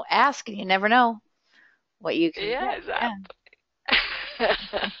just, ask, and you never know what you can yeah, get. exactly.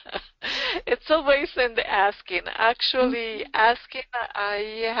 It's always in the asking. Actually, asking,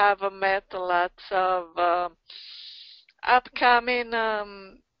 I have met lots of upcoming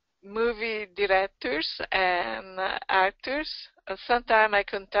movie directors and actors. Sometimes I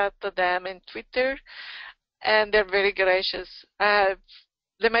contact them in Twitter, and they're very gracious.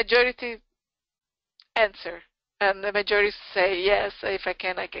 The majority answer, and the majority say, yes, if I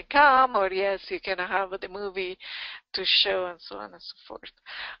can come, or yes, you can have the movie to show, and so on and so forth.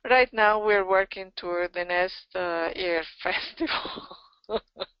 Right now, we're working toward the next year festival.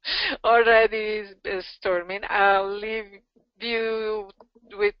 Already storming. I'll leave you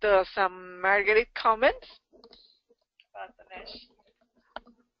with some Marguerite comments about the next.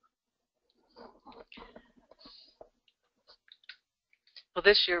 Well,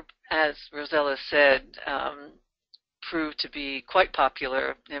 this year, as Rossella said, proved to be quite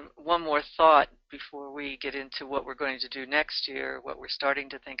popular. And one more thought before we get into what we're going to do next year, what we're starting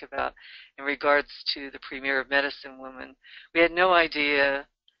to think about in regards to the premiere of Medicine Woman. We had no idea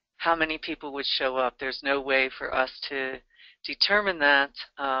how many people would show up. There's no way for us to determine that.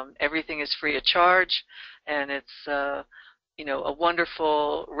 Everything is free of charge, and it's a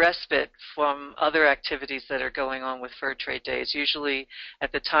wonderful respite from other activities that are going on with Fur Trade Days. Usually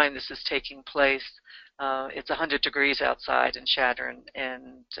at the time this is taking place, it's 100 degrees outside in Chadron,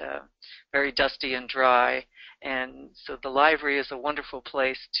 and very dusty and dry. And so the library is a wonderful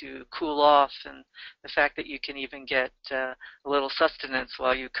place to cool off, and the fact that you can even get a little sustenance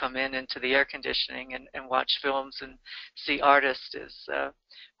while you come into the air conditioning and watch films and see artists is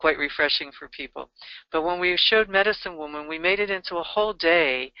quite refreshing for people. But when we showed Medicine Woman, we made it into a whole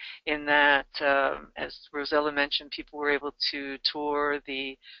day in that, as Rossella mentioned, people were able to tour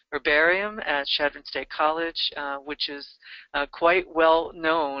the herbarium at Chadron State College, which is quite well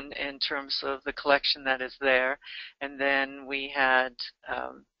known in terms of the collection that is there. And then we had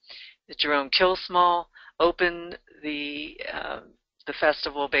Jerome Kilsmall open the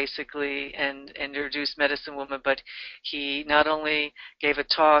festival basically and introduced Medicine Woman, but he not only gave a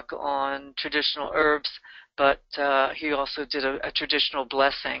talk on traditional herbs, but he also did a traditional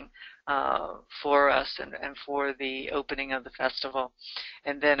blessing for us and for the opening of the festival.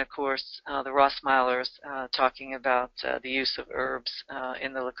 And then, of course, the Rossellers talking about the use of herbs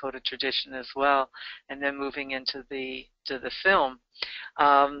in the Lakota tradition as well, and then moving into the film.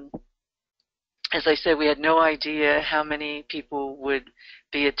 As I said, we had no idea how many people would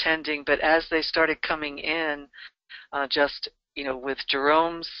be attending, but as they started coming in, just with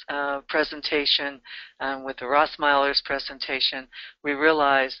Jerome's presentation, with the Rossellers' presentation, we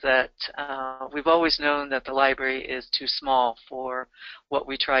realized that we've always known that the library is too small for what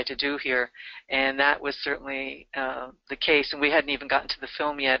we try to do here, and that was certainly the case. And we hadn't even gotten to the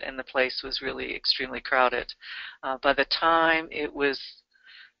film yet, and the place was really extremely crowded. By the time it was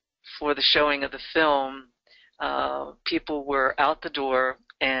for the showing of the film, people were out the door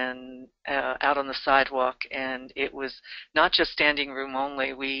and out on the sidewalk, and it was not just standing room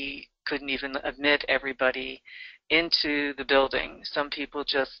only. We couldn't even admit everybody into the building. Some people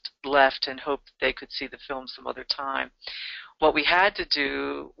just left and hoped they could see the film some other time. What we had to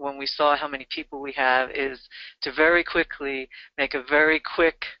do when we saw how many people we have is to very quickly make a very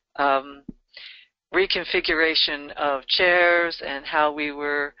quick reconfiguration of chairs and how we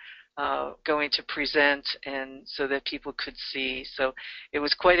were going to present, and so that people could see. So it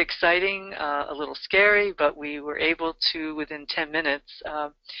was quite exciting, a little scary, but we were able to, within 10 minutes,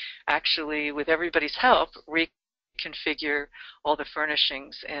 actually, with everybody's help, reconfigure all the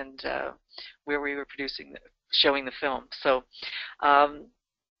furnishings and where we were showing the film. So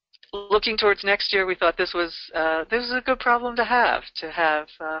looking towards next year, we thought this was a good problem to have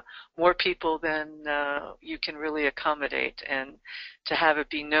more people than you can really accommodate, and to have it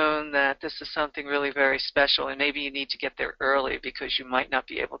be known that this is something really very special, and maybe you need to get there early because you might not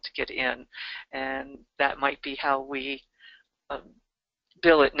be able to get in, and that might be how we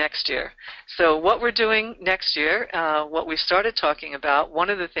bill it next year. So what we're doing next year, what we started talking about, one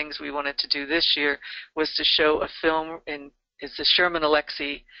of the things we wanted to do this year was to show a film it's a Sherman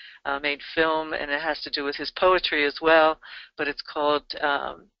Alexie made film, and it has to do with his poetry as well, but it's called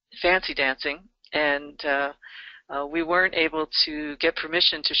Fancy Dancing, and we weren't able to get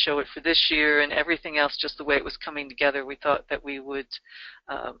permission to show it for this year, and everything else, just the way it was coming together, we thought that we would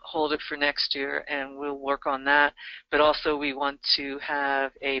hold it for next year, and we'll work on that. But also we want to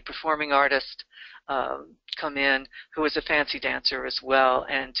have a performing artist come in who is a fancy dancer as well,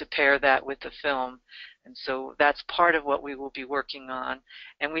 and to pair that with the film. And so that's part of what we will be working on.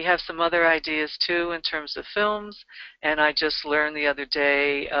 And we have some other ideas too in terms of films, and I just learned the other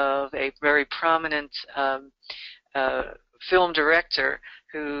day of a very prominent film director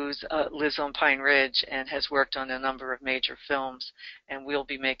who lives on Pine Ridge and has worked on a number of major films, and we'll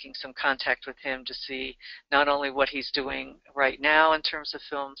be making some contact with him to see not only what he's doing right now in terms of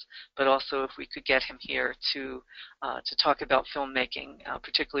films, but also if we could get him here to talk about filmmaking,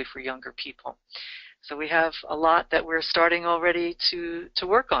 particularly for younger people. So we have a lot that we're starting already to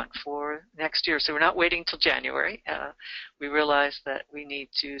work on for next year. So we're not waiting till January. We realize that we need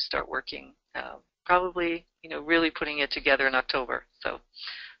to start working, probably, really putting it together in October. So.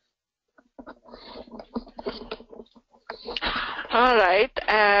 All right,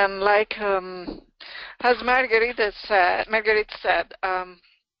 and like as Marguerite said,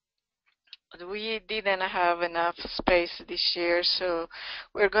 we didn't have enough space this year, so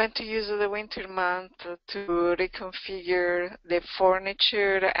we're going to use the winter month to reconfigure the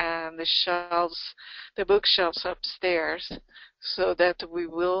furniture and the shelves, the bookshelves upstairs, so that we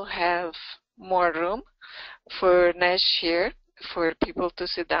will have more room for next year for people to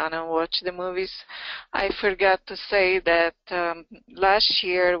sit down and watch the movies. I forgot to say that last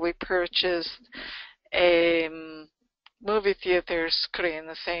year we purchased a movie theater screen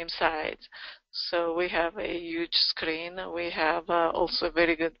the same size. So we have a huge screen. We have also a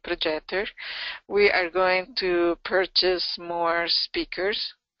very good projector. We are going to purchase more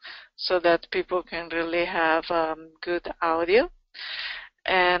speakers so that people can really have good audio.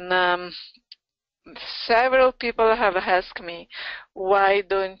 And several people have asked me, why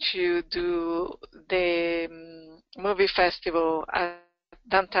don't you do the movie festival at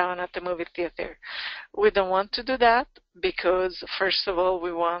downtown at the movie theater? We don't want to do that because, first of all,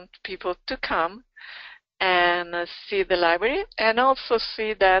 we want people to come and see the library, and also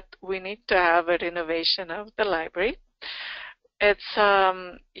see that we need to have a renovation of the library. It's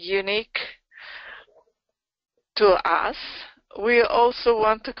unique to us. We also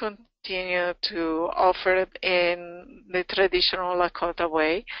want to continue to offer it in the traditional Lakota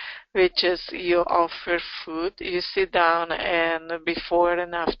way, which is you offer food, you sit down, and before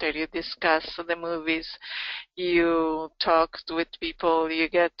and after you discuss the movies, you talk with people, you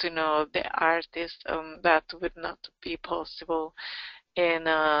get to know the artist. That would not be possible in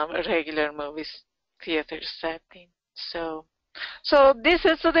a regular movie theater setting. So this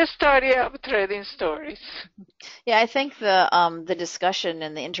is the story of Trading Stories. Yeah, I think the discussion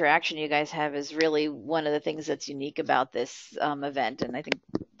and the interaction you guys have is really one of the things that's unique about this event, and I think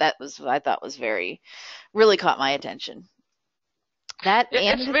that was what I thought was really caught my attention. That Yeah,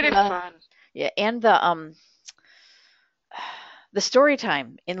 and it's really fun. yeah, and the story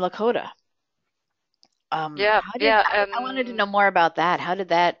time in Lakota. Yeah, yeah, I wanted to know more about that. How did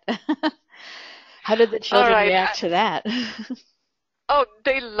that? How did the children react to that? Oh,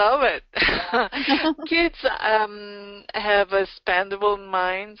 they love it. Kids have expandable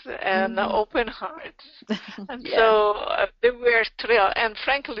minds and open hearts. And so they were thrilled. And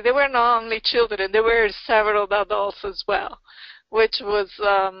frankly, they were not only children, there were several adults as well, which was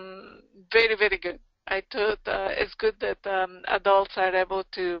very, very good. I thought it's good that adults are able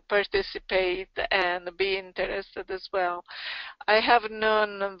to participate and be interested as well. I have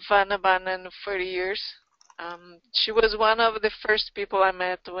known Vanna Bannon for years. She was one of the first people I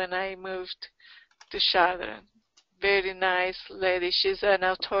met when I moved to Chadron. Very nice lady. She's an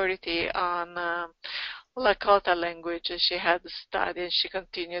authority on Lakota language. She had studied and she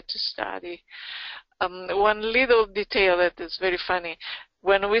continued to study. One little detail that is very funny.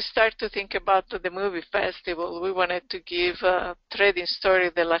 When we start to think about the movie festival, we wanted to give Trading Story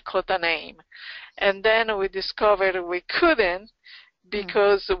the Lakota name. And then we discovered we couldn't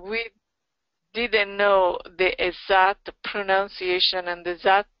because we didn't know the exact pronunciation and the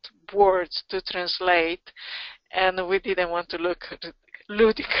exact words to translate, and we didn't want to look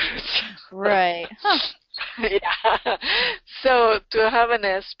ludicrous. Right. Huh. Yeah. So to have an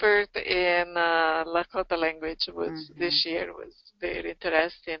expert in Lakota language was this year was very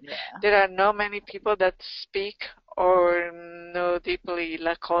interesting. Yeah. There are not many people that speak or know deeply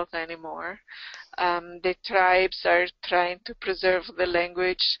Lakota anymore. The tribes are trying to preserve the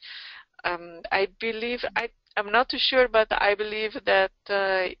language. I believe, I'm not too sure, but I believe that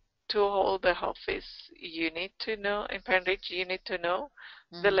to hold the office, you need to know, in Penrich, you need to know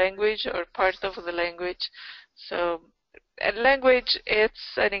the language or part of the language. So, language,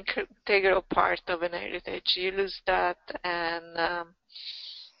 it's an integral part of an heritage. You lose that and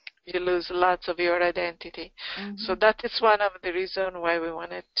you lose lots of your identity. So that is one of the reasons why we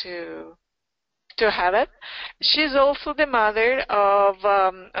wanted to have it. She's also the mother of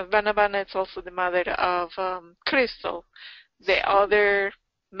Vanna Bannon is also the mother of Crystal, the other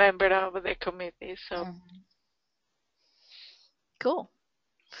member of the committee. So cool.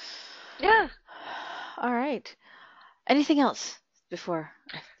 Yeah. All right. Anything else before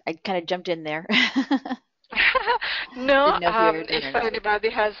I kind of jumped in there? No. If anybody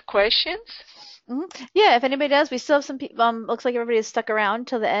has questions. Yeah, if anybody does, we still have some people. Looks like everybody is stuck around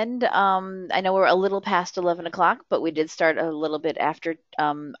till the end. I know we're a little past 11 o'clock, but we did start a little bit after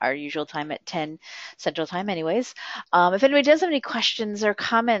our usual time at 10 Central Time anyways. If anybody does have any questions or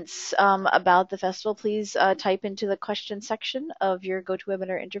comments about the festival, please type into the question section of your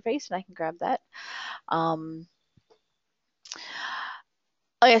GoToWebinar interface, and I can grab that.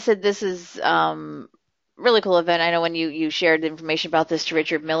 Like I said, this is really cool event. I know when you shared the information about this to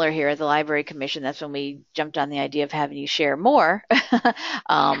Richard Miller here at the Library Commission, that's when we jumped on the idea of having you share more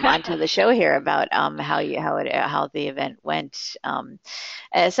onto the show here about how the event went. And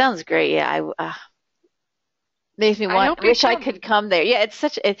it sounds great. Yeah, makes me wish I could come there. Yeah,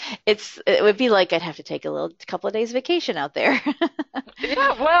 it would be like I'd have to take a couple of days vacation out there.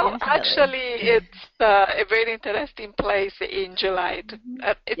 Yeah, well, actually, it's a very interesting place in July.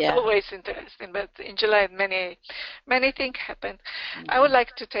 It's always interesting, but in July, many things happen. I would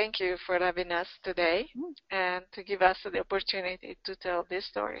like to thank you for having us today and to give us the opportunity to tell this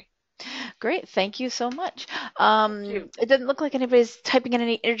story. Great. Thank you so much. Thank you. It doesn't look like anybody's typing in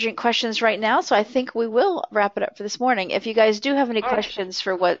any urgent questions right now, so I think we will wrap it up for this morning. If you guys do have any All right. questions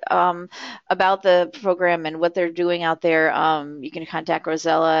for what about the program and what they're doing out there, you can contact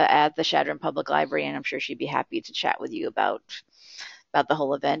Rossella at the Chadron Public Library, and I'm sure she'd be happy to chat with you about the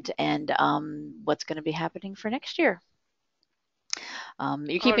whole event and what's going to be happening for next year. You're All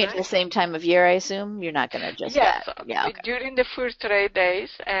keeping it at the right. same time of year, I assume? You're not going to adjust Yes, that. Yeah, okay. during the first 3 days,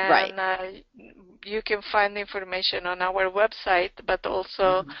 Right. and you can find information on our website, but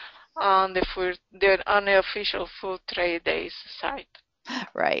also on the unofficial full 3 days site.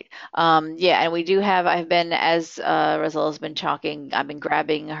 Right. Yeah, and we do have, I've been, as Rosella's been talking, I've been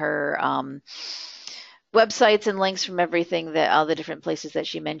grabbing her websites and links from everything that all the different places that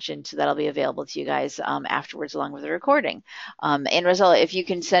she mentioned, so that'll be available to you guys afterwards along with the recording. And Rosella, if you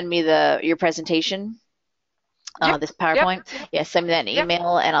can send me your presentation, this PowerPoint, yeah, send me that in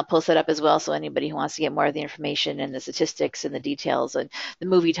email and I'll post it up as well, so anybody who wants to get more of the information and the statistics and the details and the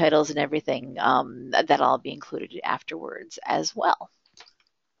movie titles and everything, that'll all be included afterwards as well.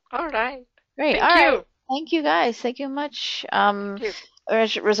 All right. Great. Thank All right. you. Thank you guys. Thank you much. Thank you.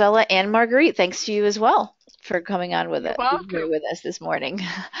 Rossella and Marguerite, thanks to you as well for coming on with You're us, welcome. with us this morning.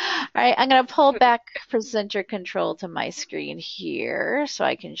 All right, I'm going to pull back presenter control to my screen here so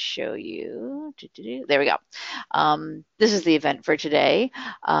I can show you. There we go. This is the event for today.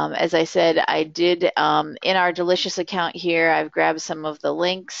 As I said, I did in our Delicious account here, I've grabbed some of the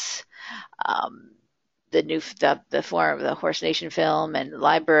links. The form, the Horse Nation film and the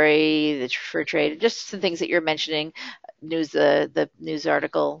library, the fur trade, just some things that you're mentioning. The news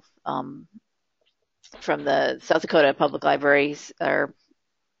article from the South Dakota Public Libraries or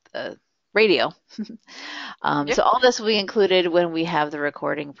radio. So all this will be included when we have the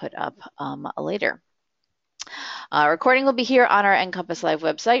recording put up later. Recording will be here on our NCompass Live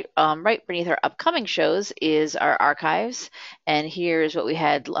website. Right beneath our upcoming shows is our archives. And here's what we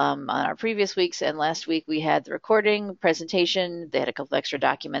had on our previous weeks. And last week we had the recording, presentation. They had a couple extra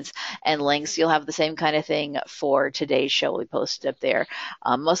documents and links. You'll have the same kind of thing for today's show. We posted up there.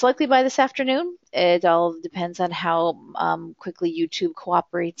 Most likely by this afternoon. It all depends on how quickly YouTube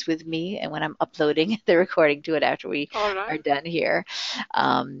cooperates with me and when I'm uploading the recording to it after we are done here.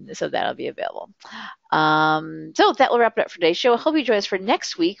 So that'll be available. So that will wrap it up for today's show. I hope you join us for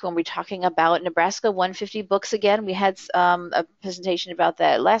next week when we're talking about Nebraska 150 books again. We had a presentation about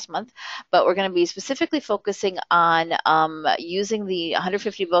that last month, but we're going to be specifically focusing on using the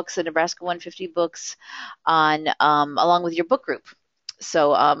 150 books, the Nebraska 150 books, on along with your book group.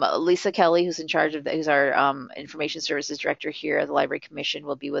 So Lisa Kelly, who's in charge of who's our information services director here at the Library Commission,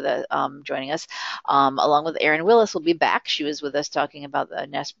 will be with us, joining us, along with Erin Willis will be back. She was with us talking about the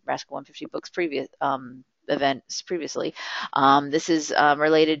Nebraska 150 books events previously. This is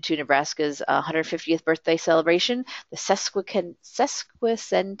related to Nebraska's 150th birthday celebration, the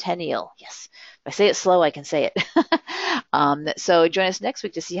sesquicentennial. Yes, if I say it slow, I can say it. So join us next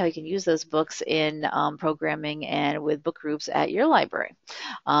week to see how you can use those books in programming and with book groups at your library.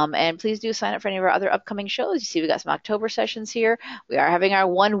 And please do sign up for any of our other upcoming shows. You see, we got some October sessions here. We are having our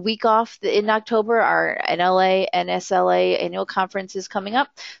 1 week off in October. Our NLA and SLA annual conference is coming up,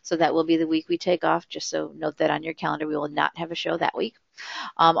 so that will be the week we take off. Just so note that on your calendar. We will not have a show that week.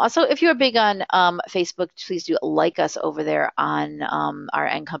 Also, if you're big on Facebook, please do like us over there on our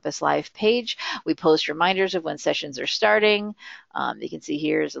NCompass Live page. We post reminders of when sessions are starting. You can see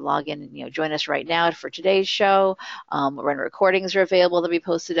here is a login and join us right now for today's show. When recordings are available, they'll be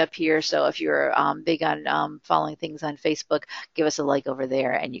posted up here. So if you're big on following things on Facebook, give us a like over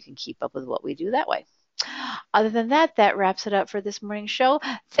there, and you can keep up with what we do that way. Other than that, that wraps it up for this morning's show.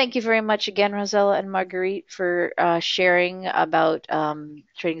 Thank you very much again, Rossella and Marguerite, for sharing about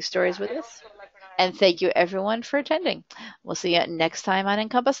trading stories with us. And thank you, everyone, for attending. We'll see you next time on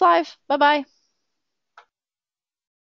NCompass Live. Bye-bye.